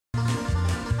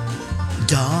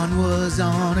Don was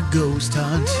on a ghost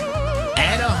hunt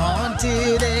at a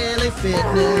haunted LA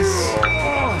Fitness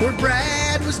where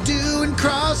Brad was doing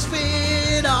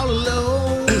CrossFit all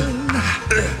alone.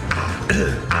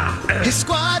 His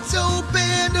squats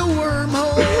opened a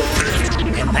wormhole,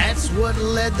 and that's what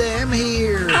led them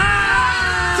here.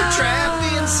 They're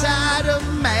trapped inside a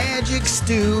magic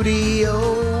studio.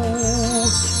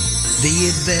 The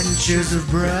Adventures of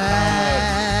Bradley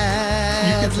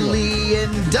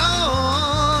and Dawn.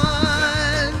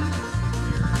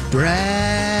 Bradley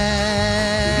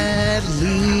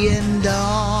and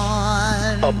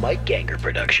Dawn. A Mike Ganger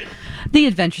production. The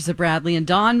Adventures of Bradley and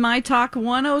Dawn, My Talk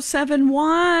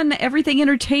 1071, Everything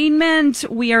Entertainment.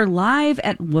 We are live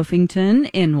at Woofington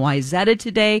in Wayzata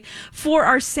today for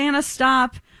our Santa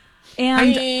stop.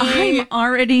 And I'm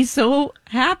already so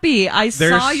happy. I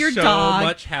saw your dog. There's so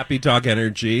much happy dog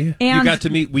energy. And you got to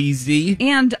meet Wheezy.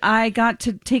 And I got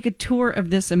to take a tour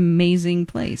of this amazing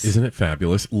place. Isn't it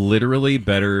fabulous? Literally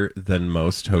better than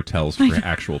most hotels for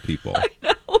actual people. I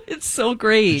know. It's so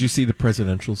great. Did you see the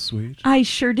presidential suite? I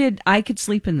sure did. I could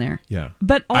sleep in there. Yeah.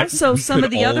 But also some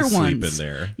of the other ones. Sleep in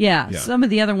there. Yeah, some of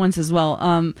the other ones as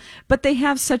well. But they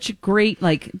have such great,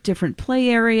 like, different play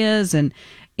areas and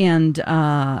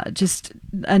just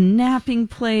a napping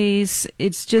place.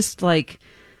 It's just like,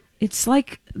 it's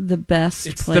like the best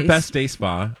place. It's the best day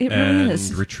spa and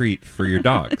retreat for your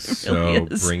dogs. Really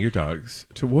so bring your dogs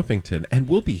to Woofington, and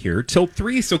we'll be here till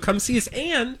 3. So come see us,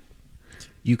 and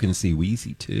you can see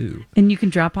Wheezy too. And you can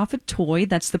drop off a toy.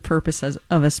 That's the purpose of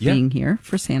us being here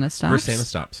for Santa Stops. For Santa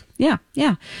Stops. Yeah,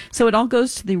 yeah. So it all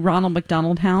goes to the Ronald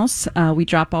McDonald House. We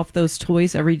drop off those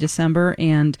toys every December,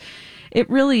 and it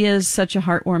really is such a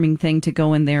heartwarming thing to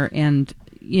go in there and,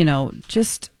 you know,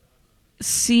 just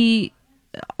see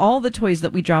all the toys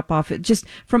that we drop off, it just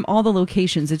from all the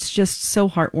locations. It's just so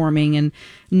heartwarming, and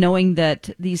knowing that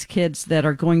these kids that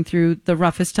are going through the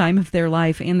roughest time of their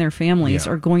life and their families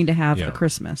are going to have a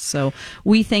Christmas. So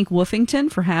we thank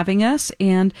Woofington for having us,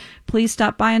 and please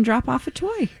stop by and drop off a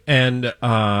toy. And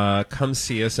come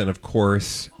see us, and of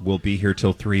course, we'll be here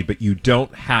till 3, but you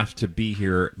don't have to be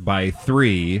here by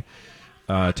 3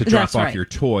 to drop off your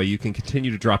toy. You can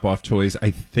continue to drop off toys,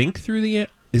 I think, through the...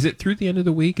 Is it through the end of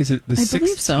the week? Is it the 16th? I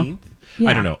believe so. Yeah.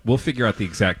 I don't know. We'll figure out the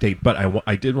exact date. But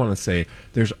I did want to say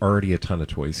there's already a ton of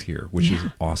toys here, which is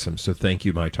awesome. So thank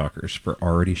you, My Talkers, for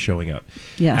already showing up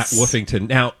at Woofington.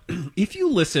 Now, if you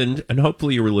listened, and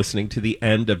hopefully you were listening to the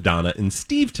end of Donna and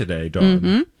Steve today,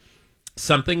 Dawn,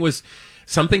 something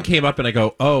came up, and I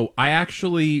go, oh, I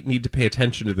actually need to pay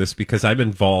attention to this because I'm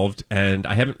involved, and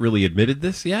I haven't really admitted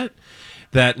this yet.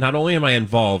 That not only am I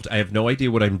involved, I have no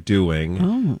idea what I'm doing.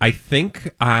 Oh. I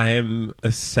think I'm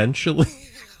essentially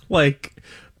like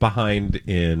behind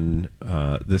in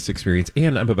this experience,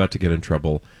 and I'm about to get in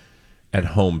trouble at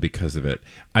home because of it.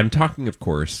 I'm talking, of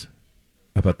course,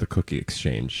 about the cookie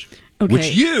exchange,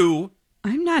 which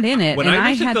I'm not in it. When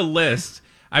I looked at the list,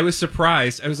 I was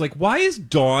surprised. I was like, why is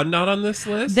Dawn not on this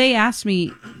list? They asked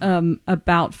me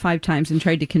about 5 times and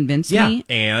tried to convince me.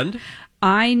 And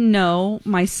I know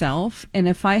myself, and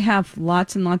if I have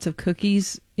lots and lots of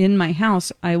cookies in my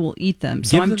house, I will eat them.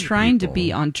 So I'm trying to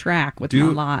be on track with my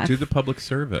life. Do the public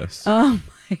service. Oh,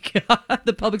 my God.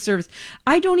 The public service.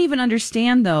 I don't even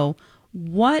understand, though,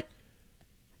 what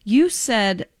you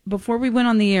said before we went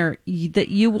on the air, that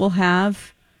you will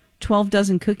have 12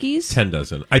 dozen cookies? 10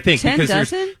 dozen, I think. 10 because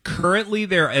dozen? Currently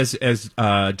there, as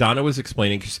Donna was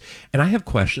explaining, and I have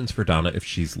questions for Donna if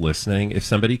she's listening. If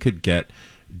somebody could get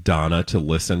Donna to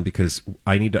listen, because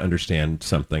I need to understand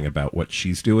something about what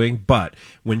she's doing. But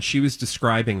when she was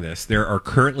describing this, there are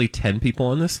currently 10 people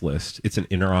on this list. It's an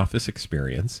inter-office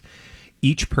experience.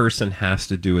 Each person has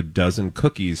to do a dozen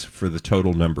cookies for the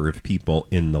total number of people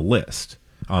on the list.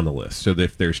 So that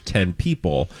if there's 10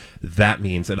 people, that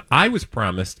means, and I was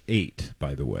promised 8,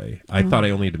 by the way. I thought I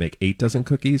only had to make 8 dozen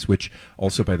cookies, which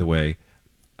also, by the way,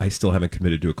 I still haven't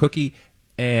committed to a cookie.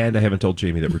 And I haven't told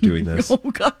Jamie that we're doing this. Oh,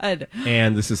 God.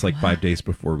 And this is like 5 days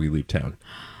before we leave town.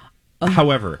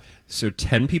 However, so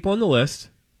 10 people on the list,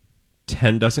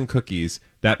 10 dozen cookies.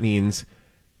 That means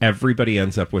everybody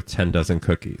ends up with 10 dozen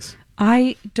cookies.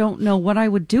 I don't know what I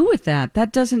would do with that.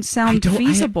 That doesn't sound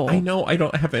feasible. I know. I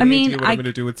don't have any idea what I'm going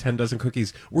to do with 10 dozen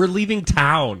cookies. We're leaving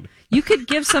town. You could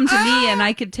give some to me, and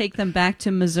I could take them back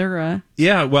to Missouri.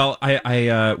 Yeah, well,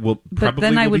 I will probably But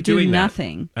then I would do That.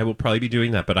 nothing. I will probably be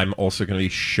doing that, but I'm also going to be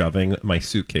shoving my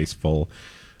suitcase full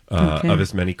of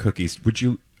as many cookies. Would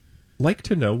you like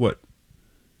to know what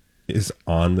is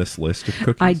on this list of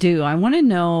cookies? I do. I want to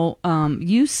know.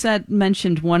 You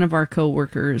mentioned one of our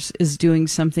coworkers is doing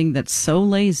something that's so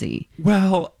lazy.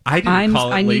 Well, I didn't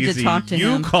call it I lazy. need to talk to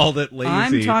him. You called it lazy.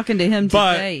 I'm talking to him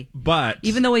today. But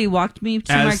even though he walked me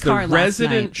to my car as the last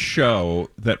resident night. show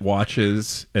that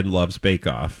watches and loves Bake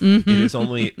Off, Mm-hmm.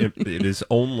 it is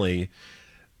only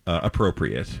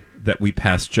appropriate that we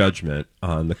pass judgment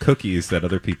on the cookies that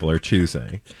other people are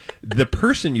choosing. The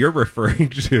person you're referring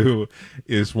to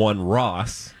is one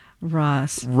Ross.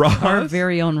 Ross. Ross? Our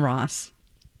very own Ross.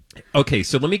 Okay,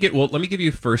 so let me give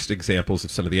you first examples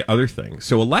of some of the other things.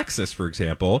 So Alexis, for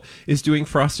example, is doing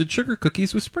frosted sugar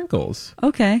cookies with sprinkles.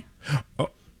 Okay.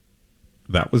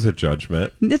 That was a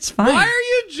judgment. It's fine. Why are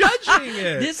you judging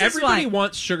it? Everybody fine.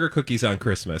 wants sugar cookies on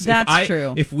Christmas. That's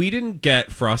true. If we didn't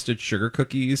get frosted sugar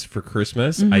cookies for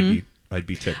Christmas, I'd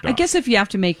be ticked off. I guess if you have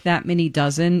to make that many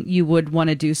dozen, you would want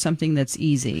to do something that's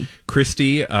easy.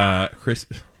 Christy, oh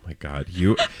my God,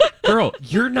 girl,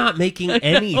 you're not making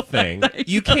anything.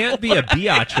 You can't be a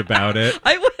biatch about it.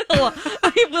 I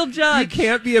will judge. You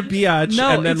can't be a biatch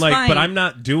No, and then it's but fine. I'm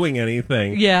not doing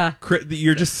anything. Yeah.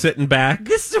 You're just sitting back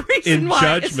This is the reason in why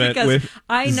judgment is because with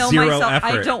I know zero myself. effort.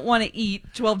 I don't want to eat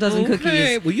 12 dozen Okay,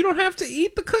 cookies. well, you don't have to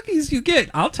eat the cookies you get.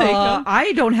 I'll take them.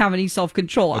 I don't have any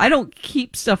self-control. I don't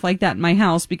keep stuff like that in my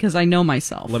house because I know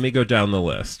myself. Let me go down the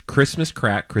list. Christmas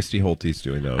crack. Christy Holte's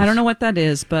doing those. I don't know what that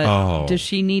is, but does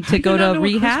she need to go to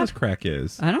rehab? Christmas crack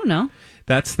is. I don't know.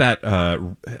 That's that.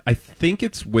 I think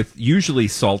it's with usually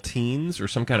saltines or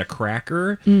some kind of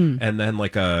cracker, and then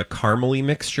like a caramely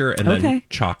mixture, and then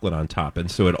chocolate on top, and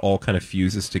so it all kind of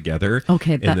fuses together.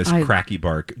 Okay, in this cracky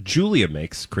bark. Julia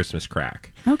makes Christmas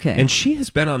crack. Okay, and she has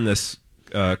been on this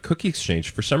cookie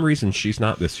exchange. For some reason, she's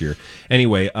not this year.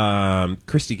 Anyway,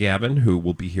 Christy Gavin, who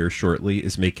will be here shortly,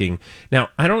 is making. Now,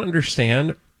 I don't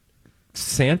understand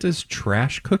Santa's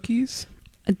trash cookies.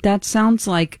 That sounds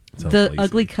like the lazy.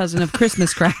 ugly cousin of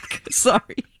Christmas crack.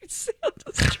 Sorry.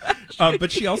 Santa's trash.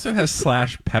 But she also has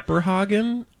 /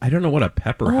 Pepperhagen. I don't know what a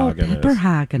Pepperhagen is.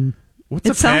 Pepperhagen. What's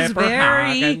a It sounds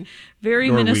Pepperhagen? very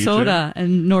Norwegian. Minnesota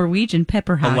and Norwegian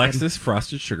Pepperhagen. Alexis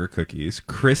frosted sugar cookies.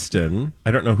 Kristen,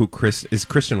 I don't know who is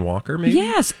Kristen Walker maybe?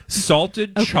 Yes.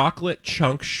 Salted chocolate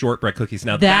chunk shortbread cookies.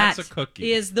 Now that's a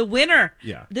cookie. Is the winner.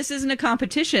 Yeah. This isn't a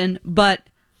competition, but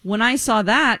when I saw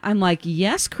that, I'm like,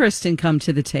 yes, Kristen, come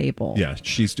to the table. Yeah,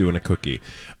 she's doing a cookie.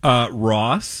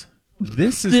 Ross,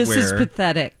 this is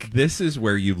pathetic. This is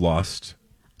where you lost.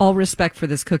 All respect for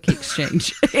this cookie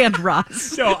exchange and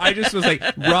Ross. No, I just was like,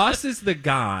 Ross is the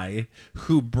guy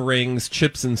who brings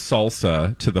chips and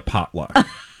salsa to the potluck.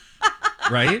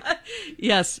 Right?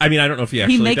 Yes. I mean, I don't know if he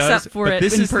actually makes does. up for but it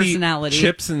this in is personality. The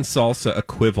chips and salsa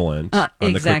equivalent on exactly.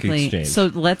 the cookie exchange. So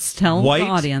let's tell White the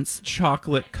audience.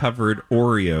 chocolate covered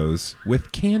Oreos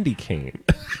with candy cane.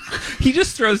 He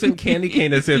just throws in candy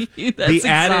cane as if the That's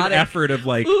added exotic. effort of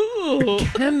like Ooh.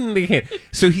 candy cane.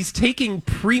 So he's taking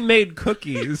pre-made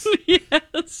cookies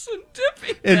Yes,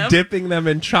 and dipping them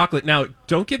in chocolate. Now,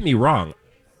 don't get me wrong.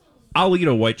 I'll eat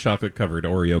a white chocolate covered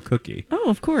Oreo cookie. Oh,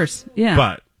 of course. Yeah.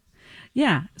 But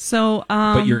yeah. So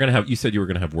you're gonna have. You said you were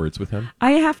gonna have words with him.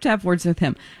 I have to have words with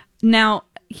him. Now,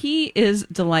 he is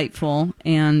delightful,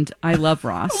 and I love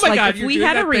Ross. Oh my God, if you're we doing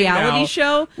had a that thing reality now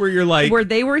show where you're like, where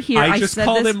they were here, I just said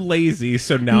called this, him lazy,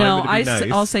 so now no, I'm going to be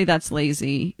nice. I'll say that's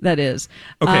lazy. That is.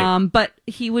 Okay. But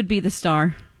he would be the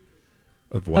star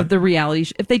Of what? of the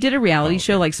reality. If they did a reality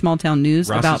show like Small Town News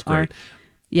Ross about is great.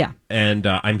 yeah, And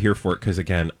I'm here for it because,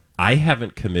 again, I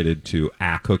haven't committed to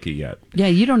a cookie yet. yeah,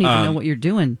 you don't even know what you're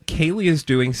doing. Kaylee is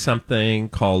doing something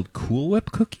called Cool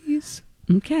Whip cookies.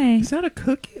 Okay. Is that a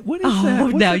cookie? What is that? Oh,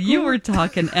 What's now a you Cool were Whip?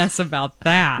 talking about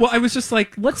that. Well, I was just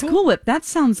like, What's Cool Whip? That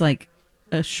sounds like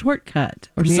a shortcut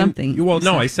or something. Well,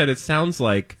 no, I said it sounds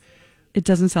like. It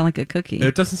doesn't sound like a cookie.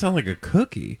 It doesn't sound like a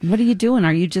cookie. What are you doing?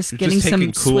 Are you just You're getting just some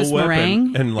taking Cool Swiss Whip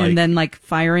meringue and then like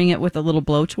firing it with a little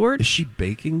blowtorch? Is she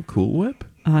baking Cool Whip?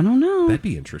 I don't know. That'd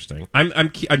be interesting.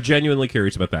 I'm genuinely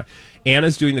curious about that.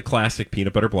 Anna's doing the classic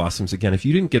peanut butter blossoms again. If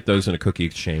you didn't get those in a cookie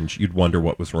exchange, you'd wonder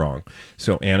what was wrong.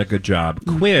 So Anna, good job.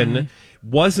 Okay. Quinn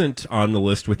wasn't on the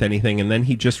list with anything, and then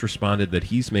he just responded that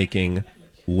he's making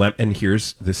and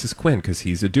this is Quinn because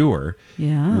he's a doer.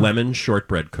 Yeah. Lemon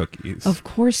shortbread cookies. Of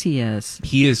course he is.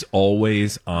 He is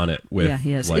always on it with. Yeah,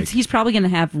 he is. Like, He's probably going to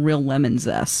have real lemon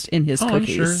zest in his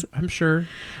cookies. I'm sure.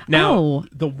 Now, Oh.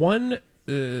 the one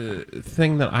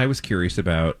thing that I was curious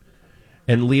about,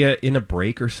 and Leah, in a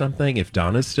break or something, if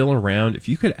Donna's still around, if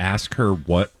you could ask her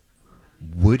what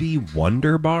Woody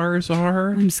Wonder Bars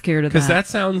are. I'm scared of that. Because that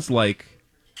sounds like...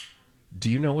 Do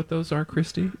you know what those are,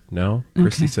 Christy? No?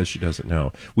 Christy says she doesn't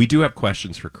know. We do have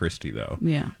questions for Christy, though.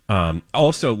 Yeah.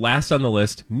 Also, last on the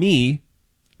list, me.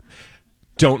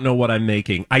 don't know what I'm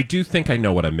making. I do think I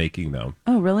know what I'm making, though.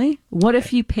 Oh, really? What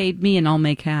if you paid me and I'll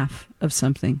make half of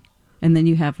something? And then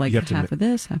you have like half of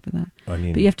this, half of that. I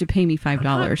mean, but you have to pay me $5. I'm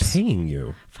not paying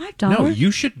you. $5? No,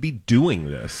 you should be doing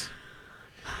this.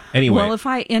 Anyway. Well, if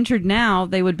I entered now,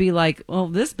 they would be like, well,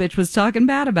 this bitch was talking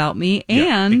bad about me.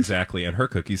 And exactly. And her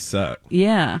cookies suck.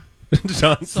 Yeah.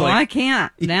 So I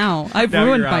can't now. I've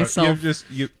ruined myself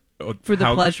for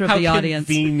the pleasure of the audience.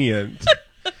 Convenient.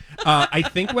 I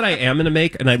think what I am going to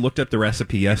make, and I looked up the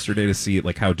recipe yesterday to see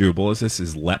like how doable is this,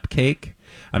 is lep cake.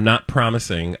 I'm not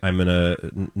promising. I'm going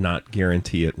to not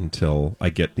guarantee it until I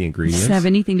get the ingredients. Does it have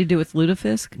anything to do with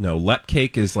lutefisk? No, lep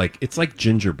cake is like, it's like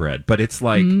gingerbread, but it's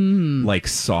like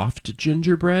soft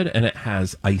gingerbread, and it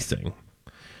has icing.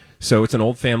 So it's an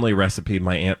old family recipe.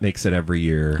 My aunt makes it every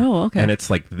year. Oh, okay. And it's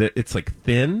like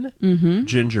thin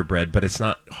gingerbread, but it's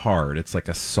not hard. It's like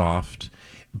a soft,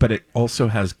 but it also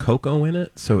has cocoa in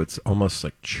it, so it's almost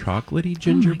like chocolatey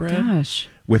gingerbread. Oh my gosh.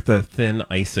 With a thin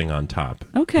icing on top.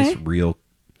 Okay. It's real addictive.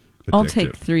 I'll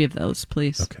take 3 of those,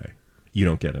 please. Okay. You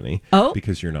don't get any. Oh.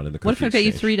 Because you're not in the cookie What if I pay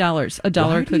you $3?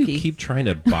 $1 cookie. Why do you keep trying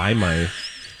to buy my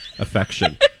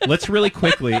affection? Let's really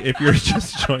quickly, if you're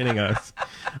just joining us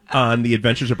on the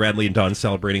Adventures of Bradley and Dawn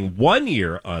celebrating 1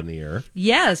 year on the air.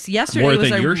 Yes, yesterday More was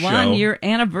than our your show. 1-year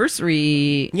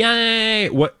anniversary. Yay!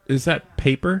 What is that,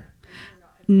 paper?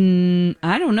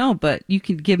 I don't know, but you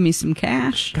could give me some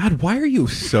cash. God, why are you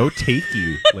so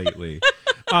takey lately?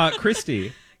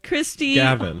 Christy,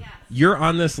 Gavin, you're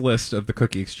on this list of the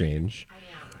Cookie Exchange. I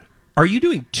am. Are you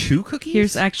doing 2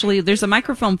 cookies? There's a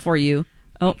microphone for you.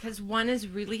 Oh, because one is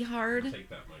really hard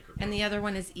and the other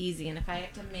one is easy. And if I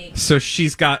have to make... So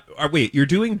she's got... wait, you're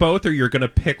doing both or you're going to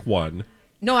pick one?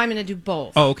 No, I'm going to do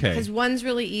both. Oh, okay. Because one's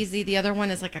really easy. The other one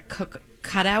is like a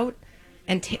cutout.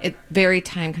 And very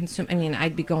time consuming. I mean,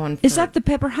 I'd be going for... Is that the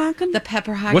Pepperhagen? The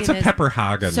Pepperhagen. What's a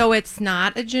Pepperhagen? So it's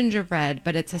not a gingerbread,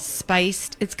 but it's a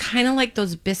spiced... It's kind of like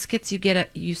those biscuits you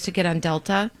used to get on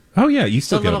Delta. Oh, yeah. You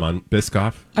still get them on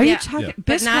Biscoff. Are you talking...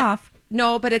 Biscoff?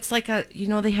 No, but it's like a... You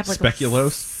know, they have like...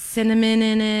 Speculoos? Cinnamon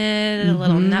in it, a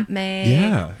little nutmeg.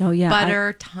 Yeah. Oh, yeah.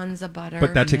 Butter, tons of butter.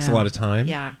 But that takes a lot of time?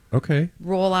 Yeah. Okay.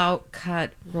 Roll out,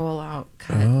 cut, roll out,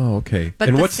 cut. Oh, okay. But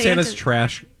and what's Santa's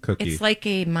trash cookie? It's like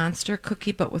a monster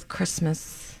cookie, but with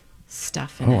Christmas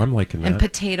stuff in it. Oh, I'm liking that. And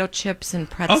potato chips and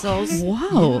pretzels. Okay.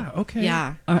 Whoa. Yeah, okay.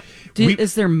 Yeah.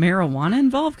 Is there marijuana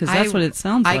involved? Because that's what it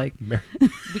sounds like.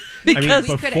 Because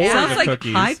it sounds like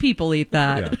cookies, high people eat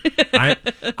that. Yeah.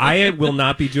 I will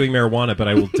not be doing marijuana, but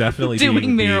I will definitely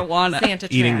doing be marijuana. Santa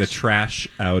eating trash. the trash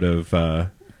out of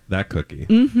that cookie.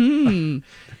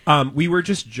 We were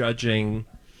just judging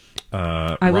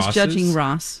I was judging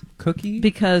Ross cookie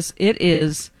because it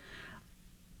is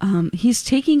he's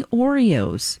taking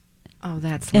Oreos Oh,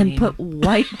 that's lame. and put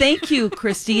white. Thank you,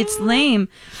 Christy. It's lame.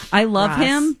 I love Ross.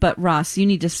 him, but Ross, you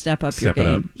need to step up your Step it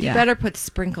up. game. You Yeah, better put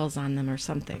sprinkles on them or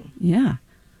something. yeah.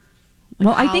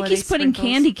 Well, I think holiday he's putting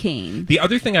sprinkles. candy cane. The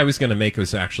other thing I was going to make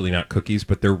was actually not cookies,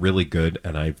 but they're really good,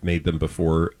 and I've made them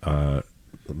before.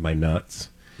 My nuts.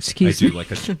 Excuse I me. do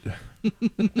like a.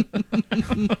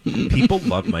 People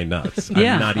love my nuts.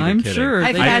 Yeah, I'm not even I'm kidding. sure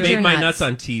I've they had I've do. your made my nuts. nuts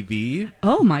on TV.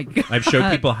 Oh my god! I've showed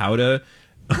people how to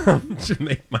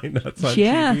make my nuts on TV.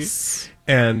 Yes.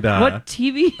 And What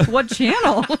TV? What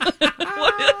channel?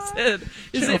 What is it?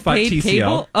 Is Channel it 5 paid TCL.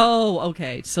 cable? Oh,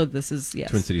 okay. So this is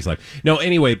yes. Twin Cities Live. No,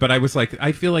 anyway, but I was like,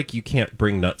 I feel like you can't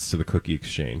bring nuts to the cookie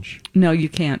exchange. No, you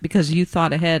can't because you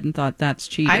thought ahead and thought that's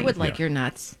cheating. I would like your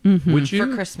nuts. Would you?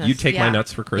 For Christmas, You take my yeah.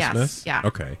 nuts for Christmas? Yes, yeah.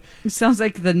 Okay. It sounds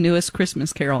like the newest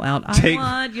Christmas Carol out. I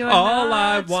want your all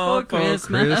nuts I want for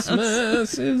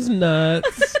Christmas. is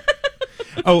nuts.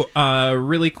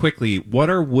 Really quickly, what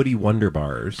are Woody Wonder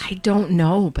Bars? I don't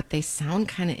know, but they sound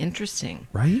kind of interesting.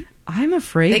 Right? I'm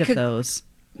afraid They of could- those.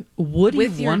 Woody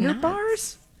With your Wonder nuts.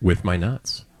 Bars? With my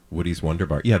nuts. Woody's Wonder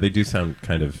Bar. Yeah, they do sound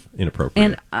kind of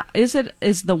inappropriate. And is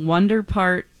the wonder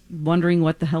part wondering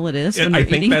what the hell it is? When I you're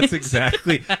think eating that's it?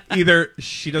 exactly either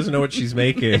she doesn't know what she's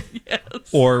making,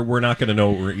 or we're not going to know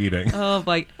what we're eating. Oh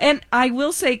my! And I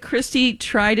will say, Christy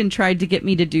tried to get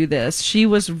me to do this. She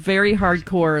was very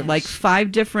hardcore, like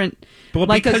 5 different. Well,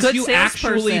 like a because good you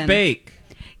actually salesperson. bake.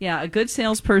 Yeah, a good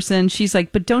salesperson. She's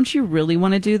like, but don't you really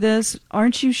want to do this?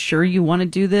 Aren't you sure you want to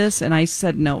do this? And I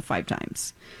said no 5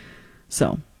 times.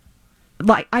 So,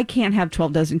 like, I can't have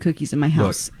 12 dozen cookies in my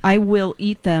house. I will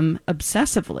eat them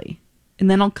obsessively. And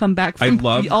then I'll come back from,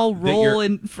 I'll that roll you're-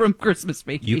 in from Christmas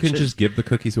vacation. You can just give the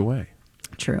cookies away.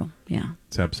 True, yeah.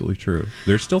 It's absolutely true.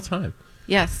 There's still time.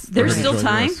 Yes. There's We're still gonna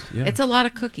join time? us. Yeah. It's a lot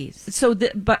of cookies. So,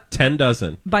 but 10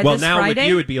 dozen. By well, this now Friday? with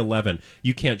you, it'd be 11.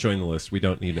 You can't join the list. We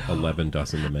don't need 11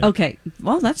 dozen to make. okay.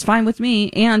 Well, that's fine with me.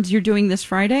 And you're doing this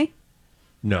Friday?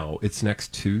 No, it's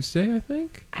next Tuesday, I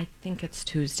think. I think it's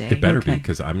Tuesday. It better be, Okay.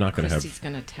 because I'm not going to Christy's have.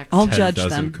 going to text. I'll 10 judge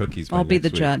dozen them. cookies by I'll be next the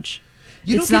week. judge.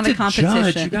 You It's don't not get a competition.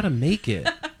 Judge. You got to make it.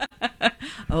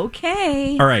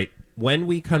 Okay. All right. When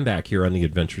we come back here on the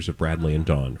Adventures of Bradley and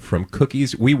Dawn, from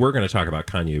cookies, we were going to talk about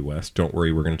Kanye West. Don't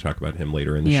worry, we're going to talk about him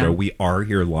later in the Yeah. show. We are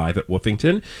here live at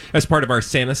Woofington as part of our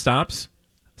Santa Stops,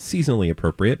 seasonally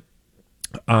appropriate.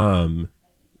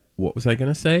 What was I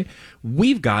going to say?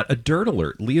 We've got a Dirt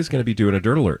Alert. Leah's going to be doing a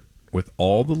Dirt Alert with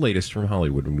all the latest from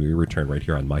Hollywood when we return right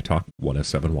here on My Talk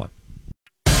 1071.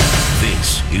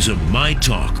 This is a My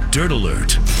Talk Dirt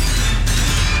Alert.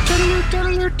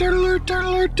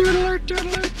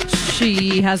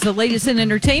 She has the latest in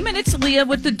entertainment. It's Leah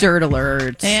with the Dirt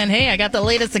Alert. And hey, I got the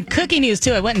latest in cookie news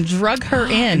too. I went and drug her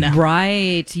in.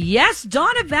 Right. Yes,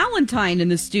 Donna Valentine in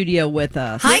the studio with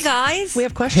us. Hi, guys. We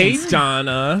have questions. Hey,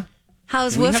 Donna.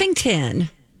 How's Woofington?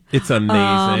 It's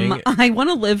amazing. I want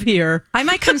to live here. I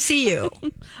might come see you.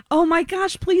 Oh my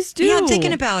gosh, please do. Yeah, I'm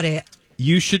thinking about it.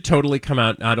 You should totally come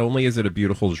out. Not only is it a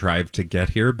beautiful drive to get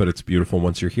here, but it's beautiful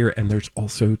once you're here. And there's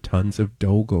also tons of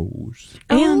dogos.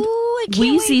 And Oh, I can't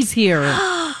Wheezy's here.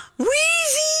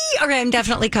 Wheezy! Okay, I'm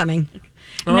definitely coming.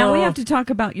 Now we have to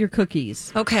talk about your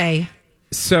cookies. Okay.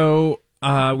 So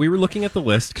we were looking at the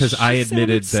list because I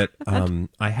admitted sounds that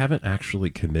I haven't actually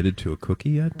committed to a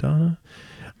cookie yet, Donna.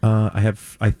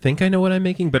 I think I know what I'm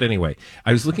making, but anyway,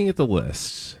 I was looking at the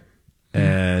list,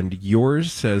 and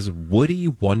yours says Woody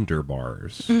Wonder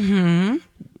Bars. Mm-hmm.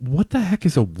 What the heck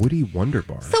is a Woody Wonder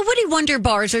Bar? So Woody Wonder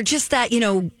Bars are just that,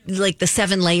 like the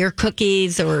 7-layer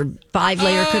cookies or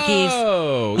 5-layer cookies.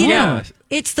 Oh, You yeah. know,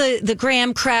 it's the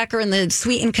graham cracker and the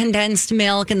sweetened condensed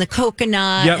milk and the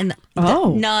coconut Yep. and the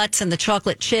Oh. nuts and the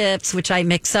chocolate chips, which I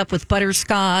mix up with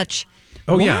butterscotch.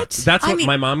 Oh, yeah. What? That's I what mean-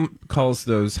 my mom calls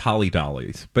those holly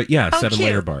dollies. But yeah, Oh,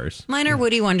 7-layer cute. bars. Mine are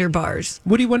Woody Wonder Bars.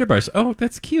 Woody Wonder Bars. Oh,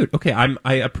 that's cute. Okay,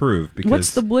 I approve because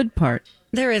What's the wood part?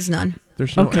 There is none.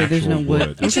 there's no Okay, there's no actual wood.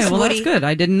 It's Okay, just well, woody. that's good.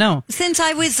 I didn't know. Since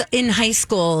I was in high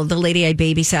school, the lady I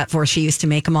babysat for, she used to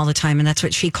make them all the time, and that's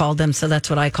what she called them. So that's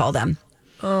what I call them.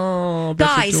 Oh,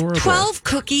 that's Guys, adorable. 12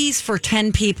 cookies for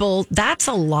 10 people. That's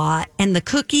a lot. And the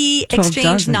cookie 12 exchange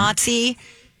dozen. Nazi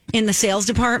in the sales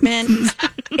department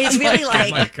is really Oh my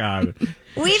like, God.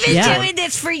 we've been Yeah. doing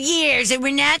this for years and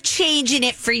we're not changing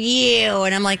it for you.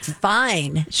 And I'm like,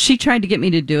 fine. She tried to get me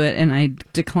to do it, and I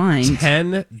declined.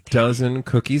 10 dozen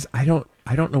cookies. I don't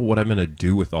know what I'm going to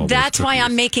do with all That's those why cookies.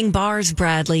 I'm making bars,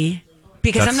 Bradley.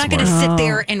 Because That's I'm not going to smart. sit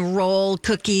there and roll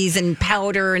cookies and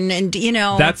powder and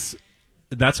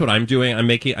That's what I'm doing.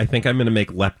 I think I'm going to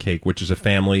make lep cake, which is a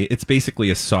family. It's basically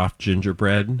a soft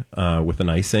gingerbread with an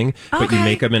icing, but you Okay.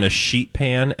 make them in a sheet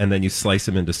pan and then you slice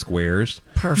them into squares.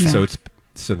 Perfect.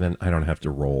 So then I don't have to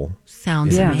roll.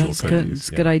 sounds Yeah, amazing. that's good. cookies, It's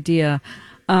a yeah. good idea.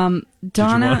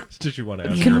 Donna, Did you want to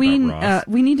ask can her we? about Ross?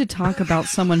 We need to talk about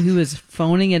someone who is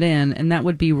phoning it in, and that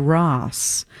would be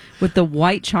Ross with the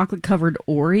white chocolate covered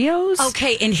Oreos.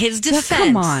 Okay, in his Yeah, defense,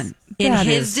 come on. In That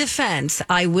his is- defense,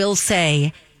 I will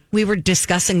say we were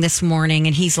discussing this morning,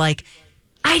 and he's like,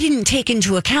 "I didn't take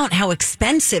into account how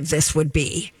expensive this would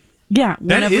be." Yeah,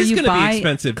 whenever is you gonna be buy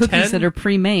expensive. cookies 10 that are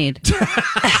pre-made,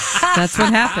 that's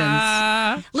what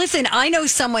happens. Listen, I know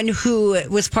someone who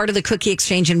was part of the cookie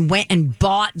exchange and went and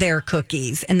bought their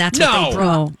cookies, and that's what No. they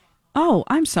brought. Oh,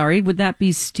 I'm sorry. Would that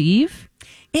be Steve?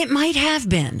 It might have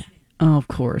been. Oh, of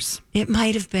course. It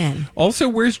might have been. Also,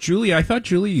 where's Julie? I thought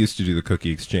Julie used to do the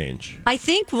cookie exchange. I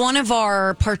think one of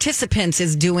our participants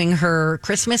is doing her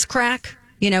Christmas crack.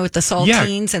 With the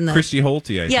saltines and the Christy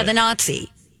Holty. I think. the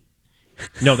Nazi.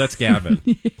 No, that's Gavin.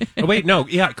 Oh wait, no,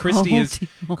 yeah, Christy is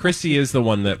Oh. Christy is the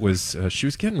one that was. She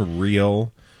was getting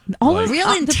real. All Like- of Real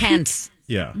the intense.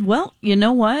 Yeah. Well, you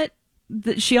know what?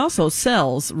 She also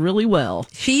sells really well.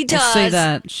 She I'll say does.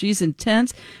 that. She's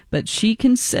intense, but she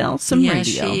can sell some Yeah,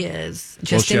 radio. she is. Well,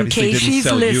 Just she in obviously case didn't she's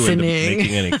sell you into listening.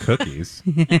 making any cookies.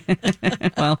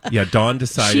 Well, Yeah, Dawn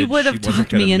decided she would have wasn't talked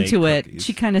gonna me make into it. cookies.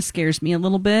 She kind of scares me a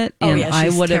little bit, Oh, and yeah, I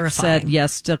she's would have said terrifying.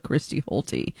 yes to Christy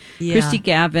Holty. Yeah. Christy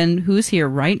Gavin, who's here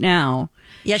right now.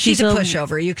 Yeah, she's a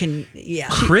pushover. You can, yeah.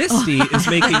 Christy is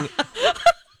making.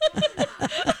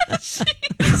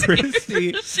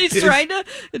 Christy, She's is- trying to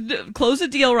close a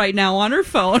deal right now on her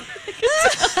phone.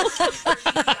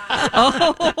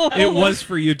 It was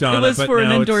for you, Donna. It was but for an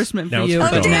now it's- endorsement for now it's you, Oh,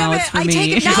 but Dawn. now damn it's it. for I take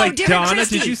me. it She's No, like, different Donna,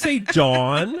 Christy. did you say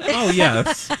Dawn? Oh,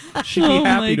 yes. She'd be Oh,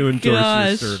 happy my to endorse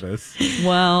gosh. your service.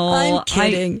 Well, I'm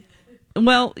kidding.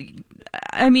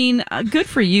 I mean, good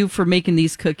for you for making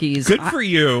these cookies. Good for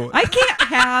you. I can't.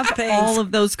 have all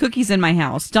of those cookies in my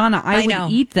house. Donna, I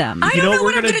would eat them. I don't know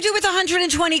what I'm gonna going to do with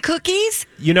 120 cookies.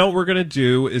 You know what we're going to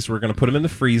do is we're going to put them in the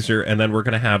freezer, and then we're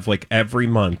going to have, like, every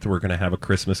month we're going to have a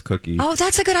Christmas cookie. Oh,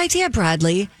 that's a good idea,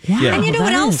 Bradley. Yeah. And you know that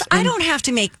what else? is. I don't have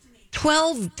to make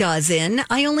 12 dozen.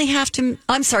 I only have to,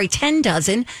 10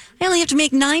 dozen. I only have to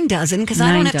make 9 dozen because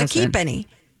I don't have to keep any.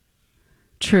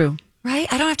 True.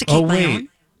 Right? I don't have to keep my own.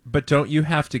 But don't you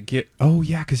have to get... Oh,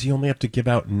 yeah, because you only have to give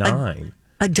out 9.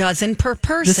 A dozen per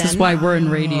person. This is why we're in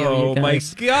radio. Oh, my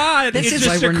God. This It is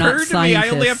just why we're not occurred to me. I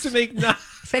only have scientists. to make 9.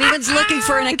 If anyone's looking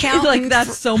for an accountant. Like,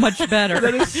 that's so much better.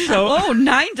 That is so... Oh,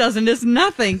 9 dozen is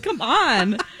nothing. Come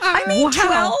on. I mean,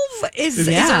 Wow. 12 is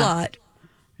a Yeah. lot.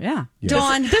 Yeah.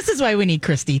 Dawn. This is why we need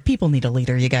Christy. People need a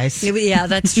leader, you guys. Yeah,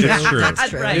 that's true. It's true. That's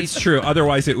true. Right. It's true.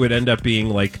 Otherwise, it would end up being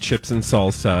like chips and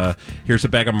salsa. Here's a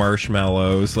bag of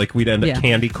marshmallows. Like, we'd end up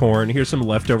candy corn. Here's some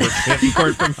leftover candy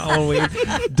corn from Halloween.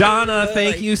 Donna,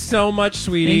 thank you so much,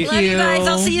 sweetie. Thank Love you you. guys.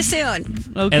 I'll see you soon.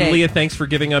 Okay. And Leah, thanks for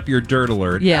giving up your dirt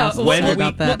alert. Yeah, when sorry we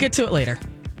about that. We'll get to it later.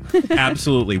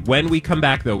 absolutely. When we come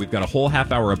back, though, we've got a whole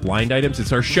half hour of blind items.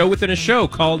 It's our show within a show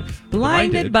called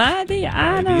Blinded by the by the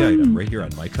item. Item, right here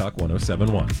on My Talk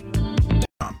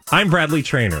 107.1. I'm Bradley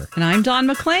Trainer. And I'm Dawn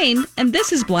McClain, and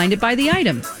this is Blinded by the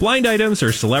Item. Blind items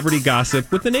are celebrity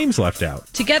gossip with the names left out.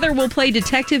 Together, we'll play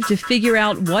detective to figure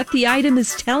out what the item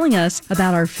is telling us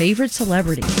about our favorite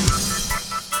celebrity.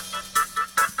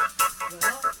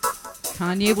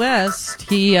 Kanye West,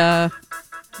 he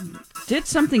did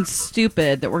something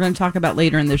stupid that we're going to talk about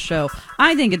later in the show.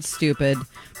 I think it's stupid.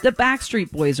 The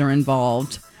Backstreet Boys are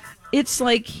involved. It's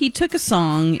like he took a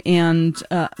song and,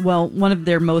 one of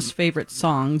their most favorite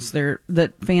songs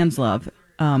that fans love,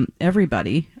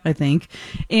 Everybody, I think,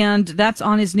 and that's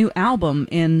on his new album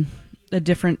in a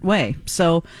different way.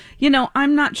 So,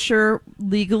 I'm not sure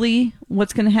legally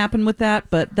what's going to happen with that,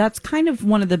 but that's kind of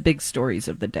one of the big stories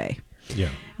of the day. Yeah.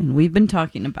 And we've been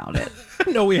talking about it.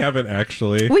 No, we haven't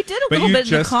actually. We did a But little you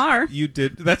bit in the car. You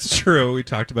did. That's true. We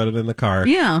talked about it in the car.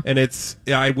 Yeah. And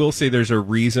I will say there's a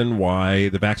reason why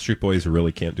the Backstreet Boys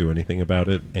really can't do anything about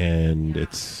it. And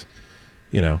it's,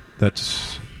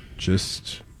 that's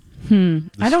just...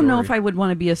 I don't know if I would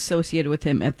want to be associated with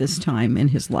him at this time in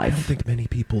his I don't life. think many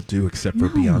people do, except for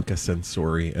Bianca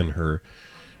Censori and her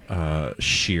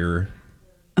sheer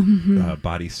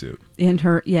bodysuit. And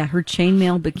her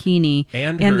chainmail bikini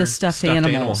And and her the stuffed stuffed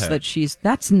animal animals head.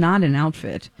 that's not an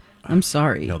outfit. I'm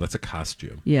sorry. No, that's a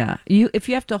costume. Yeah. If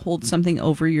you have to hold something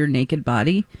over your naked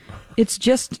body, it's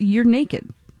just you're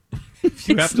naked.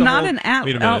 It's not an Wait a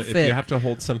minute. outfit. If you have to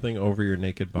hold something over your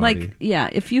naked body.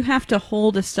 If you have to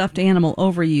hold a stuffed animal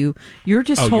over you, you're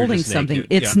just you're holding just something.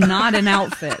 naked. It's Yeah. not an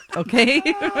outfit, okay?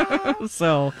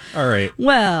 So, All right.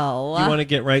 well, You want to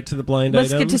get right to the blind let's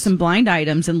items? get to some blind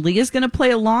items. And Leah's going to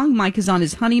play along. Mike is on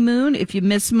his honeymoon. If you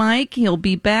miss Mike, he'll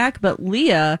be back. But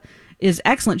Leah is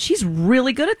excellent. She's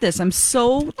really good at this. I'm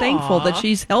so thankful that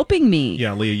she's helping me.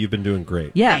 Yeah, Leah, you've been doing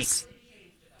great. Yes.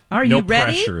 Are No you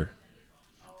ready? pressure.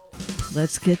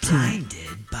 Let's get to it.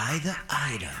 Blinded by the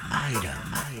item.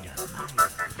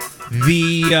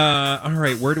 All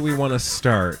right, where do we want to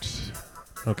start?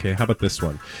 Okay, how about this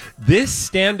one? This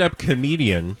stand-up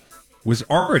comedian was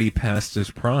already past his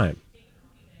prime,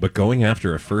 but going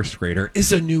after a first grader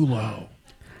is a new low.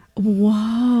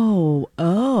 Whoa.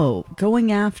 Oh.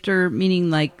 Going after, meaning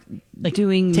like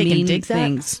doing taking mean digs at?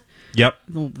 things. Yep.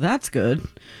 Well, that's good.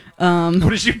 What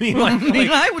did you mean? Like,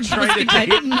 I was trying to. I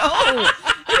didn't know.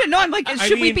 I didn't know. I'm like,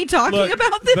 should we be talking look,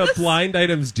 about this? The blind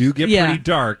items do get Yeah. pretty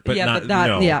dark, but Yeah, not. but not-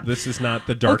 no, yeah. this is not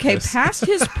the Okay, darkness. past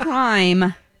his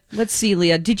prime. Let's see,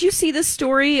 Leah. Did you see this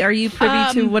story? Are you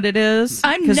privy to what it is?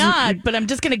 I'm 'Cause not, but I'm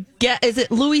just going to get. Is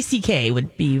it Louis C.K.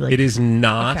 would be like. It is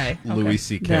not Okay, Louis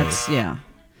C.K. That's yeah.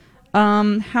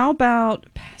 How about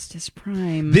past his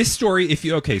prime? This story,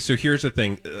 so here's the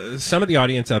thing. Some of the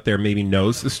audience out there maybe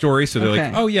knows the story, so they're like,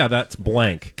 Okay. oh, yeah, that's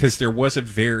blank. Because there was a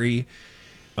very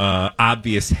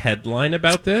obvious headline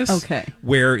about this. Okay.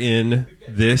 Wherein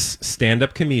this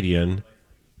stand-up comedian,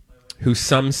 who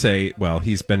some say, well,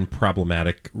 he's been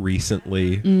problematic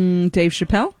recently. Dave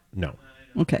Chappelle? No.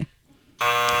 Okay.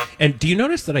 And do you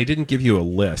notice that I didn't give you a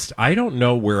list? I don't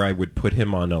know where I would put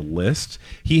him on a list.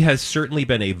 He has certainly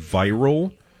been a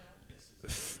virally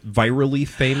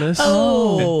famous.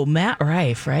 Oh, Matt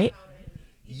Rife, right?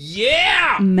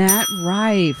 Yeah! Matt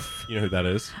Rife. You know who that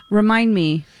is? Remind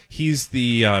me. He's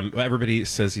the, everybody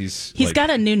says he's He's like, got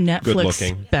a new Netflix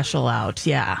good-looking. special out.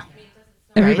 Yeah.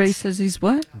 Everybody Right? says he's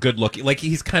what? good looking. Like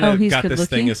he's kind of he's got this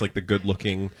good-looking? thing as like the good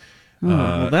looking,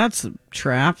 well, that's a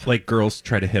trap. like girls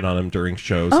try to hit on him during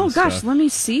shows. Oh and gosh, stuff. let me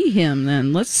see him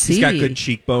then. Let's see. He's got good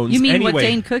cheekbones. You mean anyway, what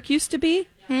Dane Cook used to be?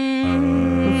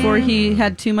 before he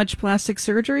had too much plastic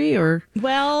surgery, or?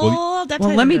 Well, that's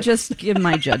Well, let me just give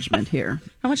my judgment here.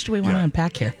 How much do we want to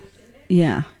unpack here?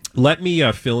 Yeah. Let me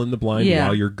fill in the blind Yeah.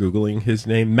 while you're Googling his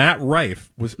name. Matt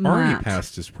Rife was already Matt.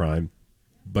 past his prime,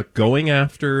 but going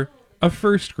after a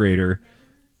first grader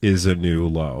is a new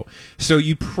low. So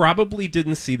you probably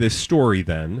didn't see this story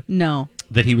then, No.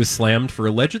 that he was slammed for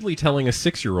allegedly telling a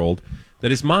 6-year-old that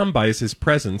his mom buys his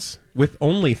presents with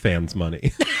OnlyFans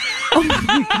money. Money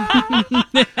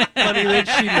that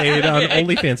she made on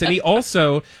OnlyFans. And he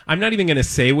also, I'm not even going to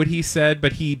say what he said,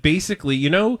 but he basically,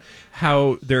 you know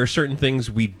how there are certain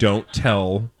things we don't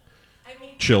tell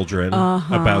children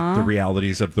about the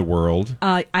realities of the world?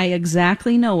 I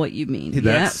exactly know what you mean.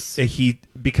 That's yes.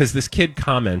 Because this kid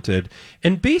commented,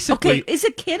 and basically... Okay, is a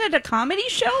kid at a comedy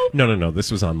show? No, this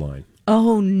was online.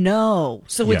 Oh, no.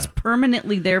 So it's Yeah.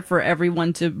 permanently there for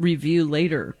everyone to review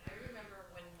later.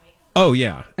 Oh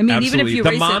yeah, I mean, even if absolutely. you The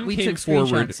erase it, mom we came took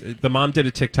forward. screenshots. The mom did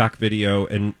a TikTok video,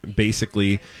 and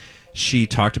basically, she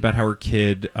talked about how her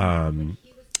kid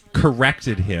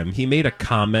corrected him. He made a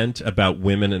comment about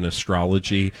women in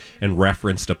astrology and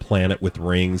referenced a planet with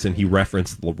rings, and he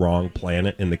referenced the wrong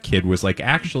planet. And the kid was like,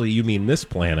 "Actually, you mean this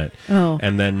planet." Oh.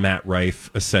 And then Matt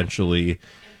Rife essentially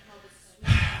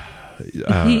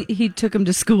He took him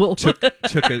to school. took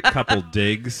a couple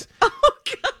digs.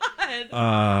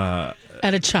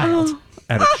 At a child.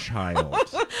 At a child.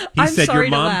 He I'm said, sorry your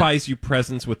to mom laugh. buys you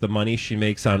presents with the money she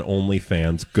makes on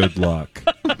OnlyFans. Good luck.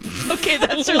 Okay,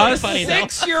 that's really A funny, though.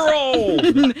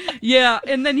 6-year-old! Yeah,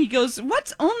 and then he goes,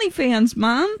 "What's OnlyFans,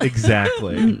 Mom?"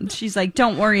 Exactly. She's like,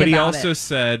 "Don't worry But he about also it."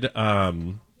 said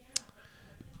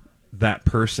that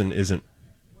person isn't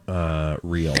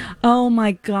real. Oh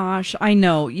my gosh, I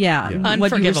know. Yeah, what you were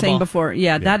Unforgivable. saying before.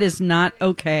 Yeah, that is not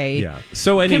okay. Yeah.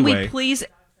 So Can we anyway, please,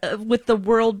 with the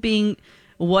world being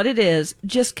what it is,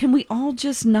 can we all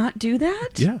just not do that?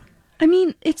 yeah. I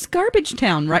mean, it's garbage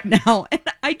town right now, and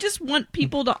I just want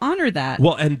people to honor that.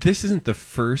 Well, and this isn't the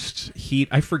first heat.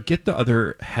 I forget the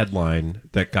other headline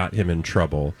that got him in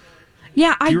trouble.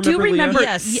 Yeah, I you do remember, Leah? remember.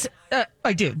 Yes,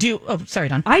 I do. Oh, sorry,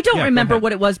 Don. I don't Yeah, go remember ahead.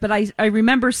 what it was, but I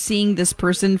remember seeing this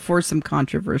person for some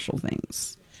controversial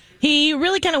things. He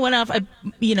really kind of went off.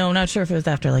 Not sure if it was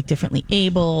after like differently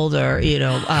abled or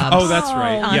Oh, that's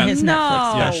right. on Yeah. his No.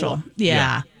 Netflix Yeah. special. Yeah.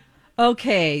 Yeah.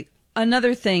 Okay,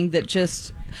 another thing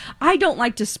that I don't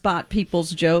like to spot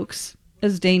people's jokes,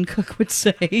 as Dane Cook would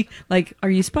say. Like, are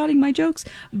you spotting my jokes?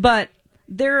 But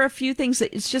there are a few things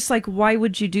that it's just like, why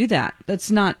would you do that? That's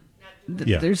not.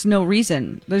 Yeah. There's no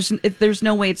reason. There's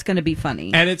no way it's going to be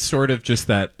funny. And it's sort of just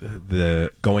that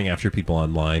the going after people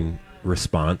online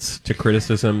response to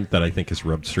criticism that I think has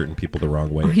rubbed certain people the wrong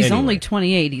way. He's Anyway. only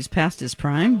 28. He's past his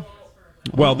prime.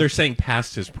 Well, they're saying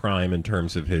past his prime in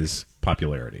terms of his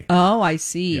popularity. Oh, I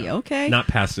see. Yeah. Okay. Not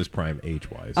past his prime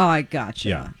age-wise. Oh, I gotcha.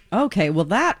 Yeah. Okay. Well,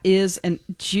 that is a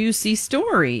juicy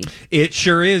story. It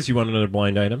sure is. You want another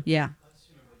blind item? Yeah.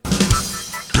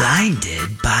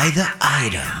 Blinded by the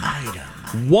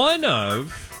item. One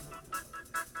of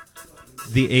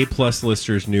the A-plus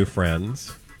listers' new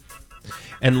friends.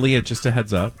 And Leah, just a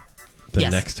heads up. The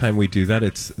Yes. next time we do that,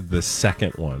 it's the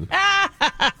second one.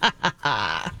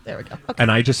 There we go.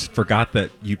 And I just forgot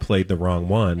that you played the wrong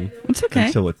one. It's okay.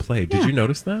 Until it played. Did Yeah. you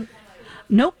notice that?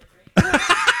 Nope. All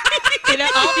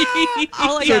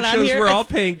I So it got on shows here. we're all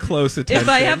paying close attention. If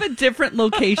I have a different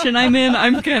location I'm in,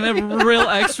 I'm kind of real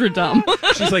extra dumb.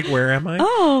 She's like, where am I?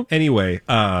 Oh. Anyway,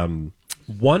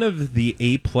 one of the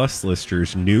A-plus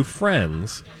listers' new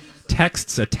friends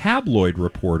texts a tabloid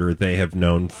reporter they have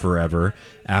known forever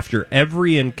after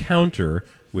every encounter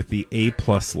with the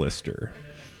A-plus lister.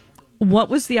 What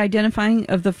was the identifying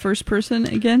of the first person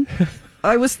again?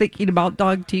 I was thinking about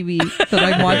dog TV that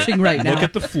I'm watching right now. Look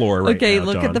at the floor right okay, now,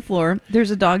 look Dawn. at the floor.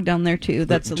 There's a dog down there too.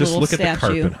 That's a Just little look statue. at the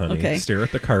carpet, honey. Okay. Stare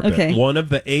at the carpet. Okay. One of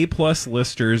the A-plus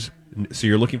listers, so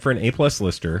you're looking for an A-plus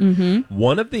lister. Mm-hmm.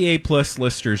 One of the A-plus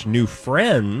listers' new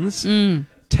friends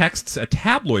texts a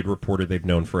tabloid reporter they've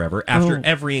known forever after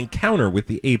every encounter with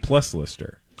the A-plus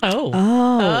lister.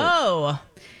 Oh.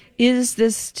 Is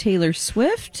this Taylor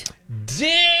Swift?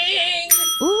 Ding!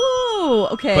 Ooh,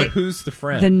 okay. But who's the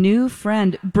friend? The new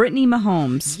friend, Brittany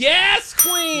Mahomes. Yes,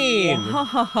 queen!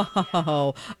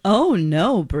 Oh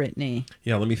no, Brittany.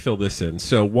 Yeah, let me fill this in.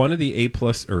 So one of the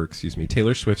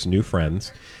Taylor Swift's new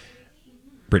friends,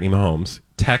 Brittany Mahomes,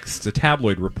 texts a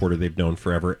tabloid reporter they've known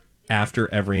forever after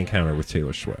every encounter with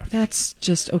Taylor Swift. That's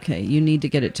just okay. You need to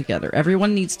get it together.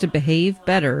 Everyone needs to behave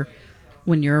better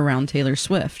when you're around Taylor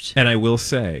Swift. And I will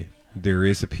say, there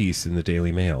is a piece in the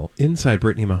Daily Mail inside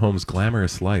Brittany Mahomes'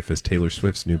 glamorous life as Taylor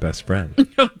Swift's new best friend.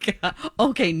 Oh God.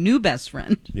 Okay, new best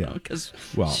friend. Yeah. Because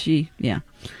Well,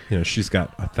 she's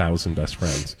got 1,000 best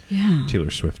friends. Yeah.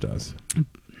 Taylor Swift does. Oh,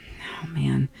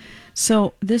 man.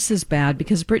 So this is bad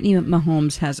because Brittany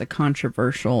Mahomes has a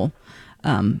controversial,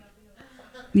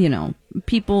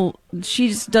 people, she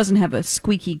just doesn't have a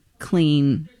squeaky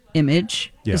clean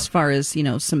image as far as,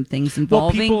 some things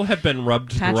involving. Well, people have been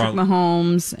rubbed Patrick the wrong...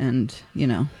 Mahomes and,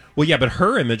 Well, yeah, but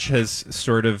her image has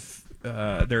sort of...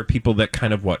 there are people that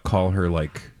kind of call her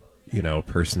a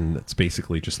person that's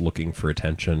basically just looking for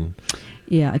attention.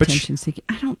 Yeah, But attention seeking.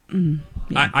 I don't...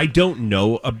 I don't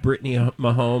know a Brittany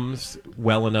Mahomes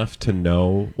well enough to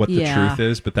know what the truth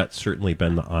is, but that's certainly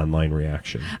been the online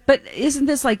reaction. But isn't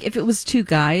this if it was two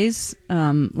guys,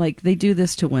 they do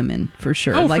this to women for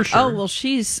sure? Oh, for sure. Oh, well,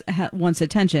 she's wants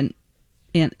attention,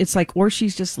 and it's or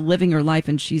she's just living her life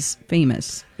and she's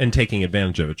famous And taking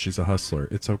advantage of it. She's a hustler.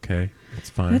 It's okay. It's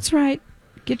fine. That's right.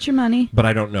 Get your money. But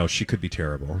I don't know. She could be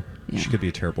terrible. Yeah. She could be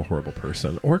a terrible, horrible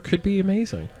person. Or could be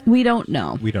amazing. We don't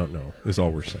know. We don't know, is all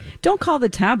we're saying. Don't call the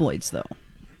tabloids, though.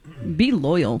 Be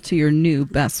loyal to your new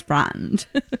best friend.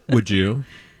 Would you?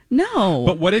 No.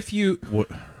 But what if you... What?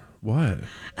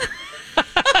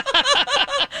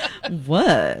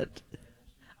 What?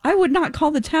 I would not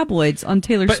call the tabloids on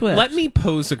Taylor But Swift. let me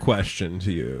pose a question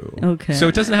to you. Okay. So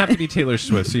it doesn't have to be Taylor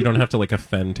Swift, so you don't have to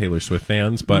offend Taylor Swift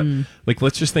fans, but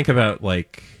let's just think about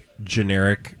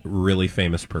generic, really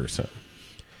famous person.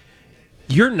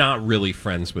 You're not really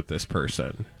friends with this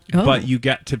person, but you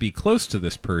get to be close to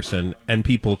this person, and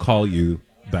people call you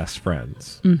best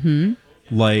friends. Mm-hmm.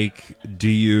 Do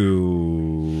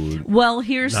you... Well,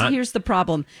 here's the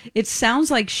problem. It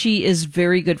sounds like she is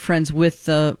very good friends with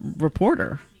the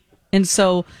reporter. And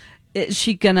so is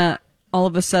she going to all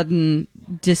of a sudden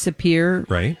disappear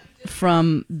Right.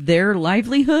 from their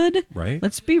livelihood? Right.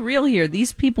 Let's be real here.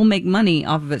 These people make money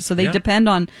off of it, so they depend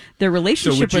on their So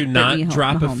relationship would you with not Brittany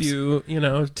drop Mahomes. a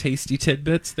few, tasty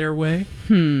tidbits their way?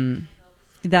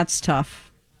 That's tough.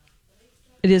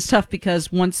 It is tough because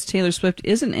once Taylor Swift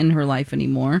isn't in her life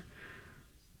anymore...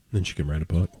 Then she can write a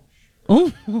book.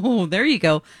 Oh, there you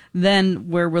go. Then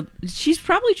she's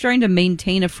probably trying to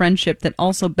maintain a friendship that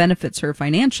also benefits her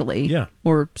financially. Yeah.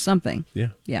 Or something. Yeah.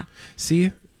 Yeah.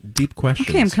 See? Deep questions.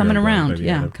 Okay, I'm coming here on Blind around. Baby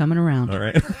Yeah, Item. I'm coming around. All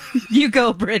right. You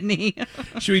go, Brittany.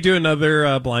 Should we do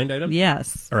another blind item?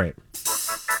 Yes. All right.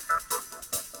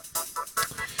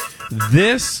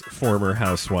 This former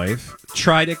housewife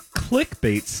tried a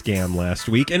clickbait scam last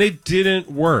week, and it didn't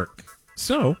work.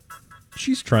 So,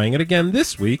 she's trying it again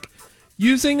this week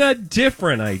using a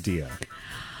different idea.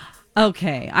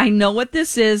 Okay, I know what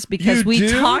this is because You we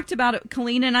do? talked about it.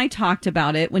 Colleen and I talked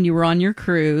about it when you were on your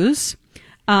cruise.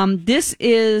 This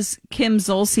is Kim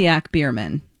Zolciak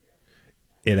Bierman.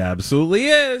 It absolutely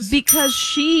is. Because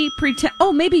she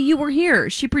maybe you were here.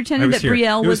 She pretended that here.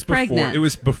 Brielle It was before- pregnant. It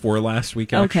was before last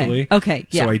week, Okay. actually. Okay,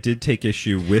 yeah. So I did take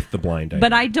issue with the blind item.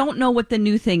 But I don't know what the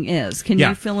new thing is. Can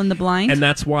you fill in the blind? And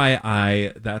that's why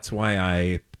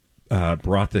I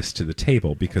brought this to the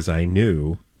table, because I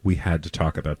knew we had to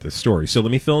talk about this story. So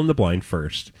let me fill in the blind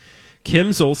first. Kim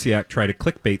Zolciak tried a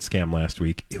clickbait scam last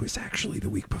week. It was actually the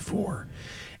week before.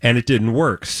 And it didn't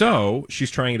work. So she's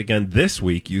trying it again this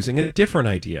week using a different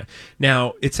idea.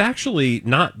 Now, it's actually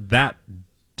not that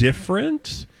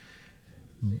different.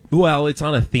 Well, it's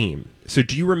on a theme. So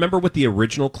do you remember what the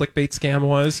original clickbait scam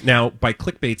was? Now, by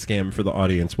clickbait scam for the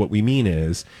audience, what we mean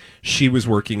is she was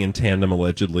working in tandem,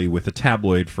 allegedly, with a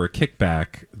tabloid for a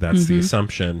kickback. That's the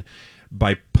assumption.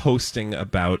 By posting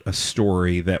about a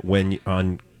story that when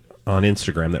on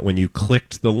Instagram, that when you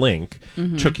clicked the link,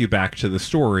 took you back to the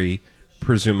story,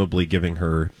 presumably giving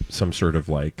her some sort of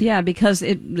Yeah, because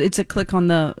it's a click on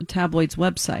the tabloid's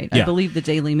website. I believe the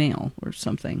Daily Mail or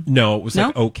something. No, it was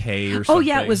No? okay or something. Oh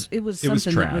yeah, it was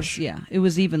something that was trash. it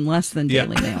was even less than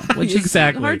Daily Mail, which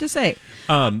Exactly. is hard to say.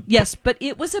 Yes, but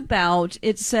it was about.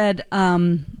 It said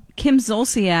Kim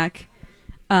Zolciak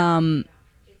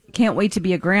can't wait to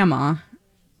be a grandma,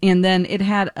 and then it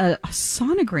had a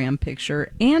sonogram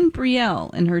picture and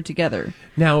Brielle and her together.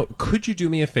 Now, could you do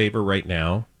me a favor right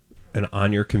now? And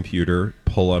on your computer,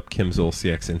 pull up Kim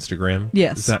Zolciak's Instagram.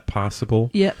 Yes. Is that possible?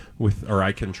 Yep. Or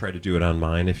I can try to do it on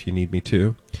mine if you need me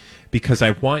to. Because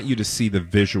I want you to see the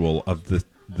visual of the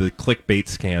clickbait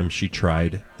scam she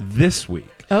tried this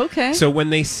week. Okay. So when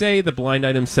they say the blind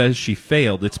item says she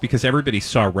failed, it's because everybody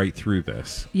saw right through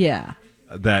this. Yeah.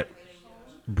 That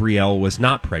Brielle was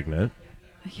not pregnant.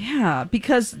 Yeah,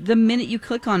 because the minute you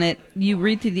click on it, you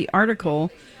read through the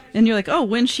article, and you're like, oh,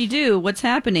 when's she due? What's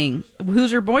happening?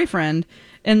 Who's her boyfriend?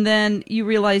 And then you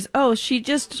realize, oh, she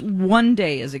just one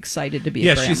day is excited to be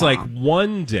a grandma. She's like,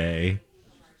 one day,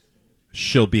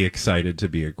 she'll be excited to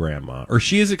be a grandma, or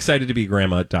she is excited to be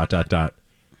grandma. ...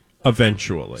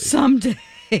 Eventually,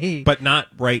 Someday, but not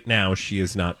right now. She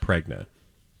is not pregnant.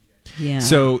 yeah.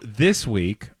 So this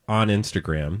week on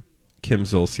Instagram, Kim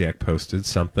Zolciak posted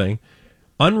something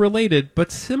unrelated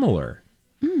but similar,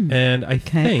 and I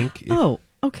think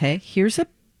okay. Here's a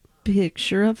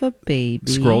picture of a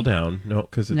baby. scroll down. No,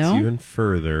 because it's No? even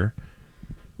further.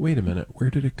 Wait a minute.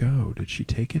 Where did it go? Did she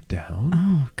take it down?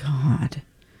 Oh God.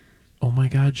 Oh my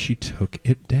God, she took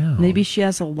it down. Maybe she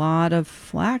has a lot of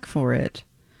flack for it.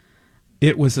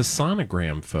 It was a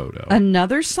sonogram photo.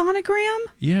 Another sonogram?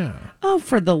 Yeah. Oh,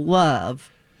 for the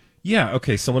love. Yeah,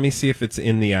 okay, so let me see if it's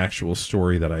in the actual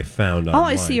story that I found All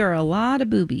online. I see are a lot of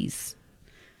boobies.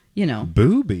 You know.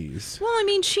 Boobies? Well, I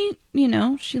mean,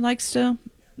 she likes to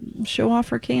show off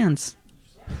her cans.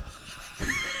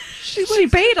 she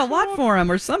paid a lot for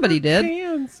them, or somebody did.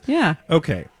 Hands. Yeah.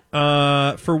 Okay.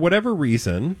 For whatever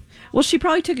reason, Well, she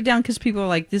probably took it down because people were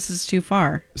like, this is too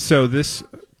far. so this...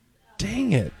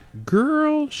 Dang it.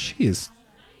 Girl, she is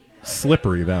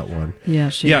slippery, that one. Yeah,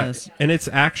 she is. And it's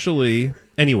actually...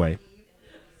 Anyway,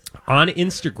 on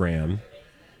Instagram,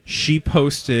 she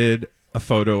posted a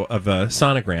photo of a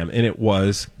sonogram, and it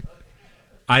was,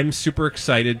 I'm super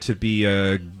excited to be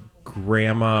a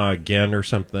grandma again or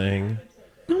something.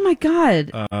 Oh, my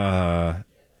God.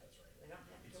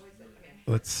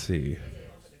 Let's see.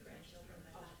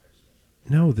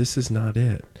 No, this is not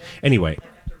it. Anyway,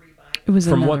 It was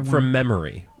from another what one. from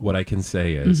memory, what I can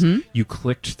say is you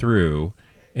clicked through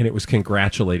and it was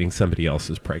congratulating somebody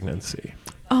else's pregnancy.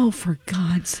 Oh, for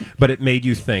God's sake. But it made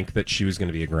you think that she was going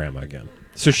to be a grandma again.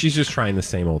 So she's just trying the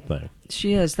same old thing.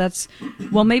 She is.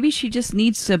 Well, maybe she just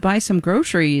needs to buy some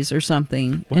groceries or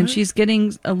something. What? And she's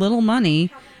getting a little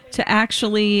money to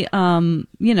actually, we don't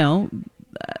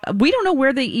know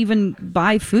where they even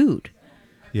buy food.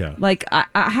 Yeah. Like,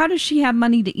 how does she have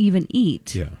money to even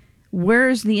eat? Yeah. Where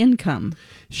is the income?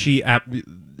 She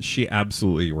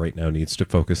absolutely right now needs to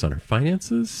focus on her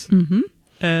finances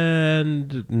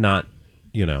and not,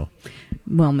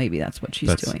 Well, maybe that's what she's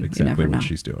that's doing. You exactly never know. what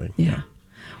she's doing. Yeah.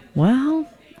 Well,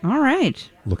 all right.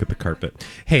 Look at the carpet.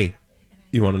 Hey,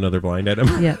 you want another blind item?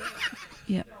 Yeah.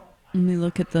 Yeah. Let me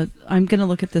look at I'm going to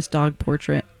look at this dog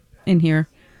portrait in here.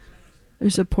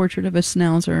 There's a portrait of a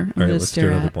schnauzer. I'm All going right, to let's do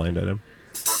stare another at. blind item.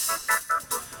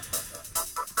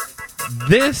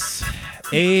 This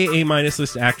A minus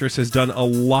list actress has done a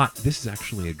lot. This is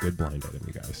actually a good blind item,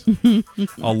 you guys.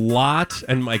 A lot,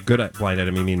 and my good blind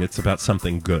item, I mean it's about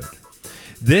something good.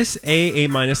 This A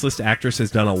minus list actress has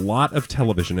done a lot of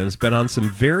television and has been on some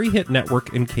very hit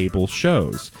network and cable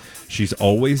shows. She's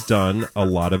always done a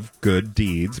lot of good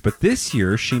deeds, but this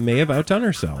year she may have outdone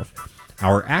herself.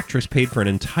 Our actress paid for an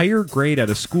entire grade at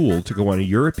a school to go on a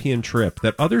European trip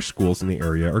that other schools in the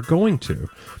area are going to.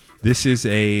 This is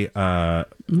a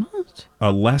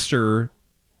lesser,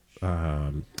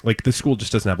 like the school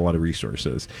just doesn't have a lot of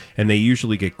resources, and they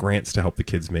usually get grants to help the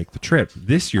kids make the trip.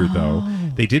 This year, though,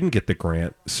 they didn't get the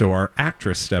grant, so our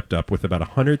actress stepped up with about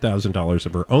 $100,000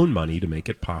 of her own money to make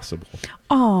it possible.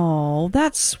 Oh,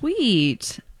 that's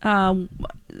sweet.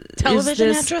 Television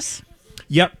actress?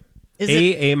 Yep. Is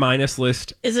A minus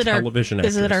list Is it television our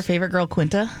actress. Is it our favorite girl,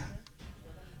 Quinta?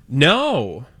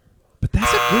 No. But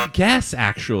that's a good guess,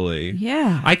 actually.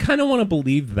 Yeah. I kind of want to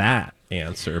believe that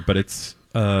answer, but it's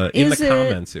in Is the it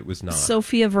comments it was not.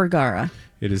 Sofia Vergara.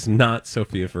 It is not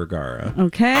Sofia Vergara.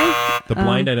 Okay. The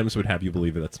blind items would have you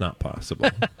believe that's not possible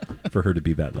for her to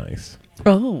be that nice.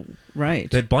 Oh,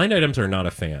 right. The blind items are not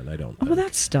a fan, I don't think. Oh,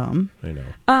 that's dumb. I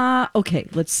know. Okay,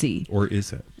 let's see. Or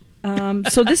is it?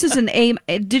 So this is an A.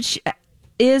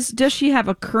 Does she have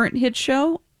a current hit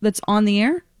show that's on the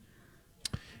air?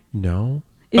 No.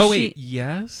 Is wait,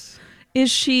 yes? Is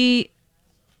she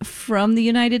from the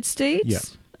United States? Yeah.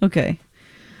 Okay.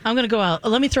 I'm going to go out.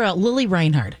 Let me throw out Lily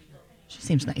Reinhardt. She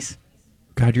seems nice.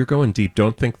 God, you're going deep.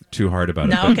 Don't think too hard about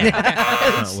it. No, okay.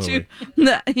 Not Lily.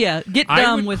 Yeah, get I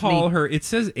dumb would with call me. her, it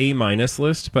says A minus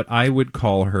list, but I would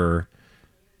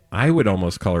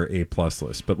almost call her A plus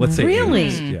list, but let's say Really? A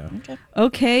list, yeah.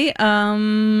 Okay.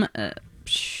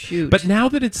 Shoot. But now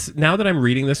that I'm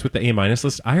reading this with the A minus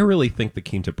list, I really think the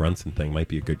Quinta Brunson thing might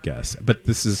be a good guess. But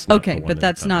this is not okay, the one but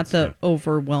that's not the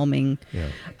overwhelming.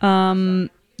 Yeah.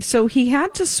 So he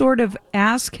had to sort of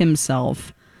ask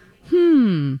himself,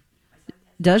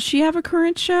 does she have a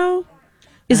current show?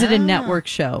 Is it a network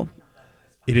show?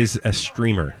 It is a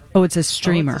streamer. Oh, it's a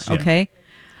streamer. Okay.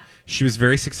 She was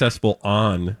very successful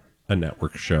on a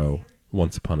network show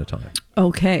once upon a time.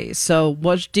 Okay. So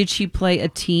did she play a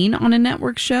teen on a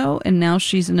network show and now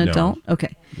she's an adult?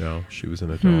 Okay. No, she was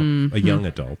an adult, a young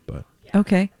adult, but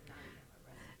Okay.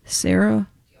 Sarah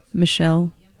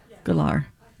Michelle Gellar.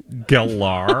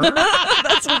 Gellar?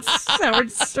 That's what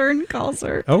Howard Stern calls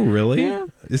her. Oh, really? Yeah.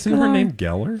 Isn't her name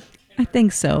Geller? I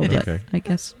think so. But Okay. I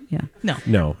guess, yeah.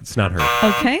 No, it's not her.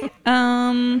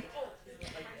 Okay.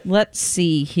 Let's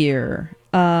see here.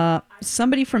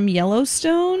 Somebody from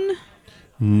Yellowstone?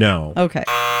 No. Okay.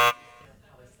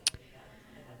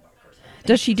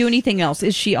 Does she do anything else?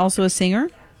 Is she also a singer?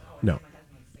 No.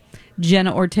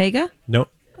 Jenna Ortega?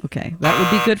 Nope. Okay. That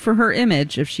would be good for her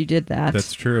image if she did that.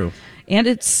 That's true. And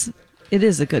it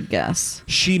is a good guess.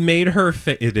 She made her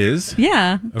it is?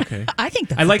 Yeah. Okay. I think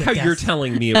that's I like a how good you're guess.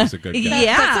 telling me it was a good guess.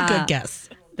 Yeah. That's a good guess.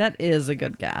 That is a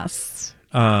good guess.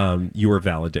 You were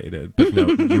validated, but no,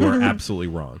 you are absolutely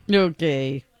wrong.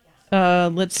 Okay.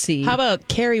 Let's see. How about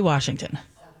Kerry Washington?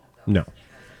 No.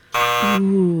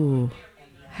 Ooh.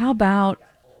 How about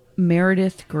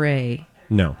Meredith Grey?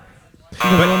 No.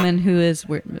 The woman who is,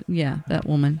 that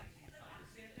woman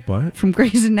What? from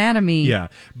Grey's Anatomy. Yeah,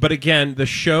 but again, the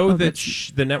show that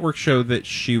that's- the network show that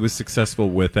she was successful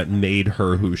with that made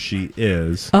her who she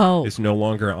is no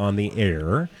longer on the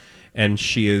air, and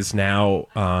she is now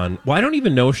on. Well, I don't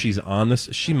even know if she's on this.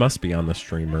 She must be on the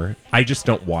streamer. I just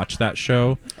don't watch that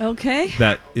show. Okay.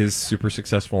 That is super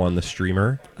successful on the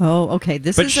streamer. Oh, okay.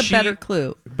 This But is a better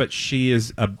clue. But she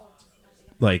is above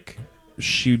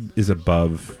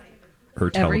her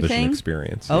television Everything?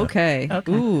 experience. yeah. Okay.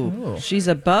 Ooh. She's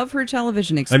above her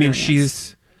television I experience. mean,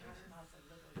 she's.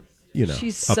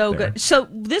 She's up so there. good. So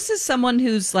this is someone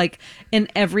who's like an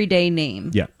everyday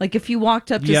name. Yeah. Like if you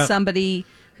walked up to Yeah. somebody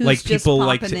who's Like just people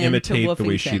like popping to into imitate the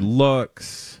way she Woofington.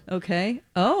 looks, Okay.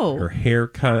 Oh. her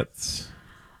haircuts.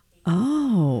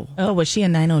 Oh. Oh, was she a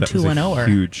That was 90210 a or?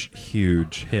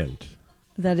 huge hint.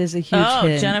 That is a huge Oh,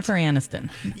 hint. Jennifer Aniston.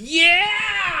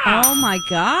 Oh my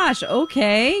gosh.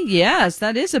 Okay. Yes,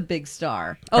 that is a big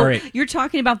star. Oh, All right. you're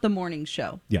talking about the morning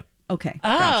show. Yeah. Okay.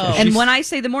 Oh. Gotcha. And when I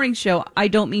say the morning show, I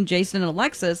don't mean Jason and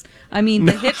Alexis. I mean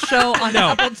the hit show on No,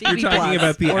 Apple TV you're talking Plus.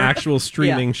 about the actual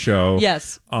streaming show.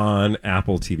 Yes. On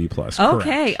Apple TV Plus.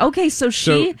 Okay. correct. Okay. So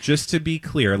So she. just to be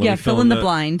clear, let Yeah, me fill in the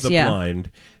blinds, The yeah.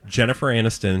 blind. Jennifer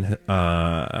Aniston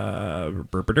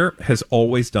has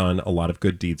always done a lot of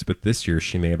good deeds, but this year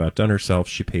she may have outdone herself.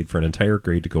 She paid for an entire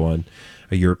grade to go on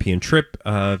a European trip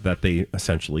that they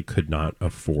essentially could not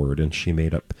afford, and she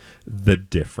made up the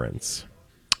difference.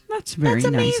 That's very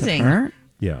That's nice amazing. of her.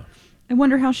 Yeah. I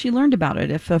wonder how she learned about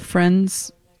it. If a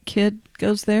friend's kid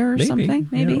goes there or something,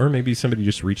 maybe. Yeah, or maybe somebody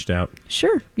just reached out.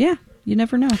 Sure. Yeah. You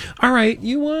never know. All right,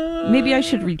 you Maybe I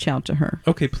should reach out to her.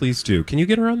 Okay, please do. Can you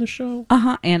get her on the show?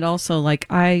 And also,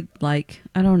 I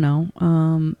don't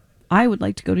know. I would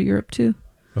like to go to Europe too.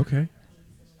 Okay.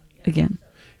 Again.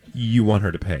 You want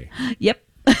her to pay. Yep.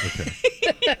 Okay.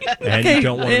 And you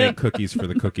don't want to make cookies for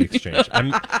the cookie exchange.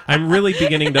 I'm really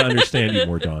beginning to understand you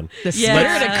more, Dawn. The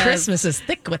Yes. spirit of Christmas is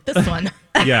thick with this one.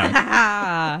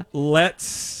 Yeah.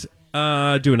 Let's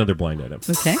do another blind item.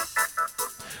 Okay.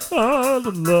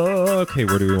 Okay,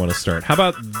 where do we want to start? How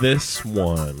about this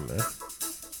one?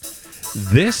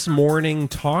 This morning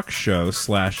talk show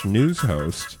 / news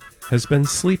host has been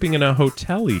sleeping in a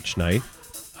hotel each night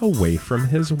away from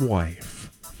his wife.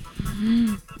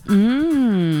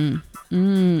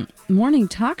 Morning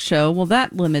talk show. Well,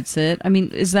 that limits it. I mean,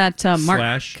 is that Mark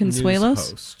 / Consuelos?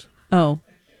 news host. Oh,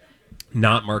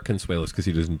 Not Mark Consuelos, because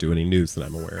he doesn't do any news that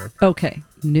I'm aware of. okay.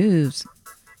 News.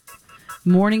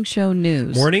 Morning show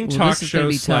news. Morning Well, talk this is gonna show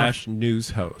be tough. /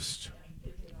 news host.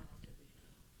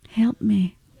 Help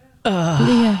me.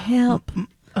 Leah, help.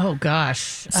 Oh, gosh.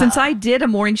 Since I did a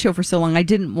morning show for so long, I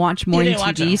didn't watch morning didn't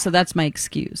watch TV, it. so that's my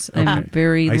excuse. I'm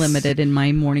very I limited in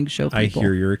my morning show people. I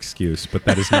hear your excuse, but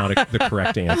that is not the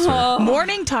correct answer.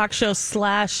 Morning talk show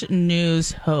 /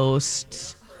 news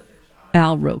host.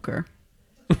 Al Roker.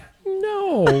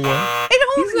 No. I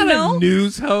don't He's not know. a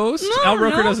news host. No, Al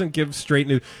Roker no. doesn't give straight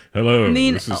news. Hello,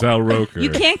 this is Al Roker. You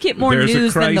can't get more There's a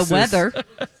news than the crisis. weather.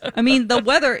 I mean, the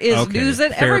weather is Okay, news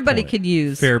that fair everybody point. can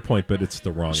use. Fair point, but it's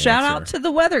the wrong Shout answer. out to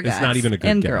the weather guys. It's not even a good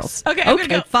and guess. girls. Okay, I'm gonna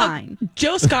go. fine.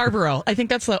 Joe Scarborough. I think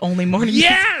that's the only morning.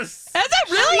 Yes! Is that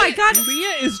really? Oh my God,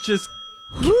 Leah is just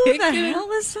who the kicking it.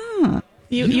 hell is that?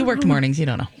 You worked mornings. You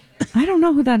don't know. I don't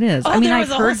know who that is. Oh, I mean, there I've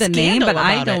was a heard whole the name, but scandal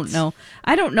I about don't it. know.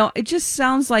 I don't know. It just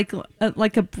sounds like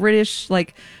a British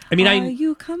like. I mean, Are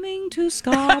you coming to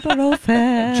Scarborough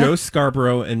Fair? Joe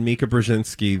Scarborough and Mika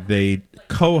Brzezinski, they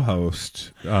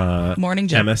co-host Morning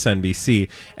Joe. MSNBC,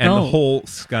 and the Oh. whole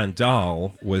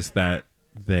scandal was that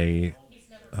they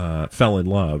fell in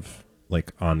love,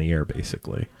 like on the air,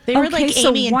 basically. They were Okay, like so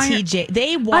Amy and why are- TJ.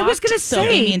 They walked gonna so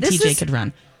say, Amy and this TJ is- could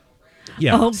run.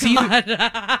 Yeah. Oh, See, God.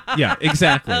 yeah,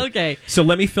 exactly. Okay. So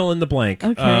let me fill in the blank.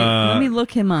 Okay, let me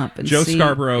look him up. And Joe see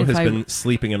Scarborough if has I- been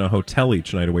sleeping in a hotel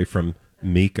each night away from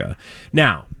Mika.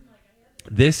 Now,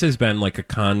 this has been like a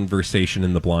conversation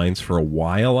in the blinds for a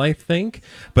while, I think.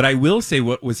 But I will say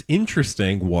what was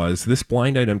interesting was this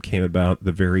blind item came about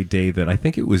the very day that I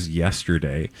think it was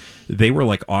yesterday. They were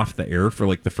like off the air for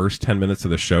like the first 10 minutes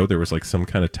of the show. There was like some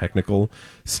kind of technical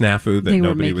snafu that They were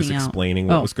nobody was making out. explaining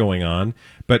what Oh. was going on.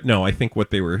 But no, I think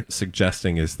what they were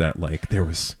suggesting is that like there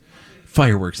was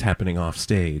fireworks happening off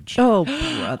stage. Oh,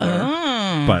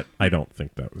 brother. But I don't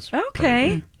think that was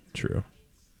Okay. probably true.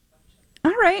 All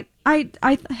right. I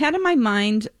had in my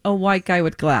mind a white guy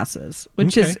with glasses,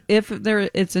 which Okay. is, if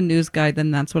it's a news guy, then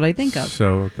that's what I think of.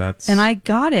 So that's And I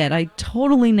got it. I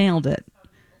totally nailed it.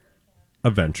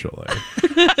 eventually.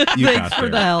 You got For there.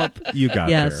 the help. You got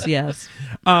Yes, there. yes.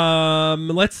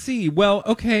 Let's see. Well,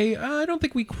 okay. I don't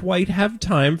think we quite have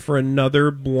time for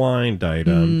another blind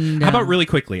item. No. How about really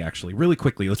quickly? Actually, really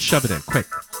quickly. Let's shove it in quick.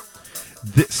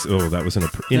 That was an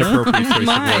inappropriate choice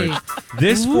My. of words.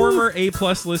 This former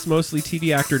A-plus list, mostly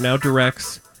TV actor, now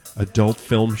directs adult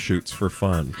film shoots for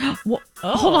fun. Well,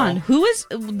 hold on. Who is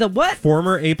the what?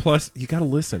 Former A-plus, you got to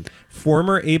listen.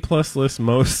 Former A-plus list,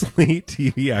 mostly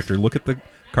TV actor. Look at the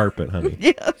carpet, honey.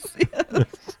 Yes.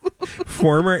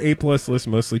 Former A-plus list,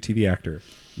 mostly TV actor,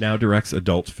 now directs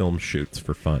adult film shoots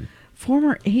for fun.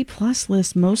 Former A-plus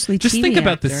list, mostly Just TV think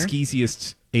about the actor.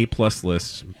 skeeziest A-plus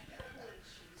list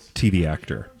TV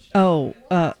actor. Oh,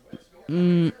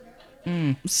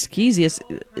 skeeziest.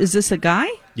 Is this a guy?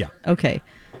 Yeah. Okay.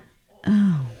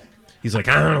 He's like,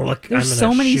 I don't know, look, There's I'm so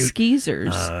gonna many shoot,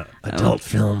 skeezers. adult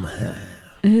film.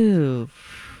 Ooh.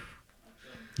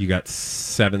 You got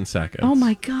 7 seconds. Oh,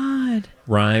 my God.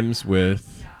 Rhymes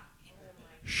with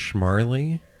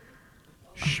Schmarley,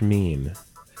 Schmeen.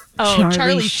 Oh,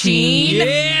 Charlie Sheen.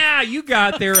 Yeah, you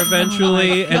got there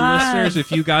eventually. And listeners,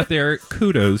 if you got there,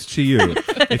 kudos to you.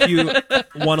 If you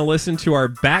want to listen to our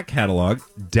back catalog,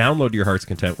 download Your Heart's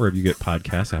Content wherever you get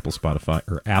podcasts, Apple, Spotify,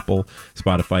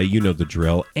 you know the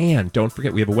drill. And don't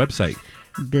forget, we have a website,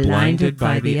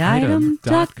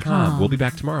 blindedbytheitem.com. We'll be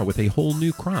back tomorrow with a whole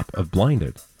new crop of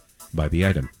Blinded by the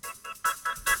Item.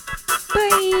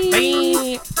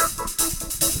 Bye.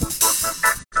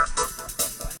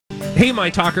 Hey, my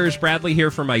talkers, Bradley here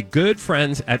for my good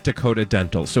friends at Dakota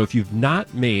Dental. So if you've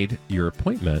not made your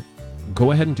appointment,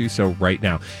 go ahead and do so right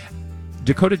now.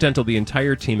 Dakota Dental, the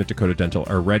entire team at Dakota Dental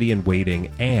are ready and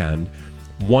waiting, and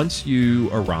once you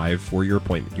arrive for your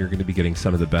appointment, you're going to be getting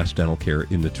some of the best dental care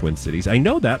in the Twin Cities. I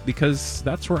know that because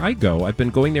that's where I go. I've been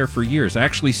going there for years. I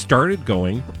actually started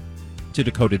going to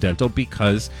Dakota Dental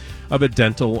because of a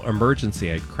dental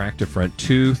emergency. I'd cracked a front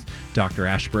tooth. Dr.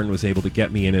 Ashburn was able to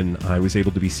get me in, and I was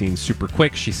able to be seen super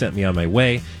quick. She sent me on my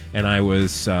way, and I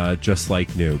was just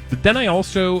like new. But then I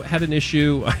also had an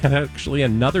issue. I had actually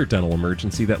another dental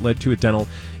emergency that led to a dental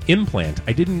implant.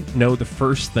 I didn't know the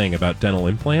first thing about dental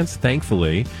implants.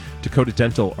 Thankfully, Dakota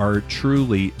Dental are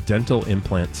truly dental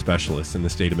implant specialists in the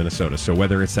state of Minnesota. So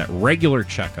whether it's that regular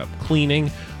checkup,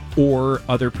 cleaning, or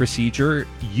other procedure,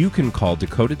 you can call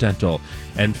Dakota Dental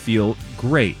and feel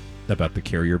great about the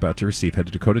care you're about to receive. Head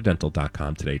to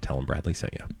dakotadental.com today. Tell them Bradley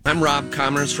sent you. I'm Rob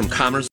Commerce from Commerce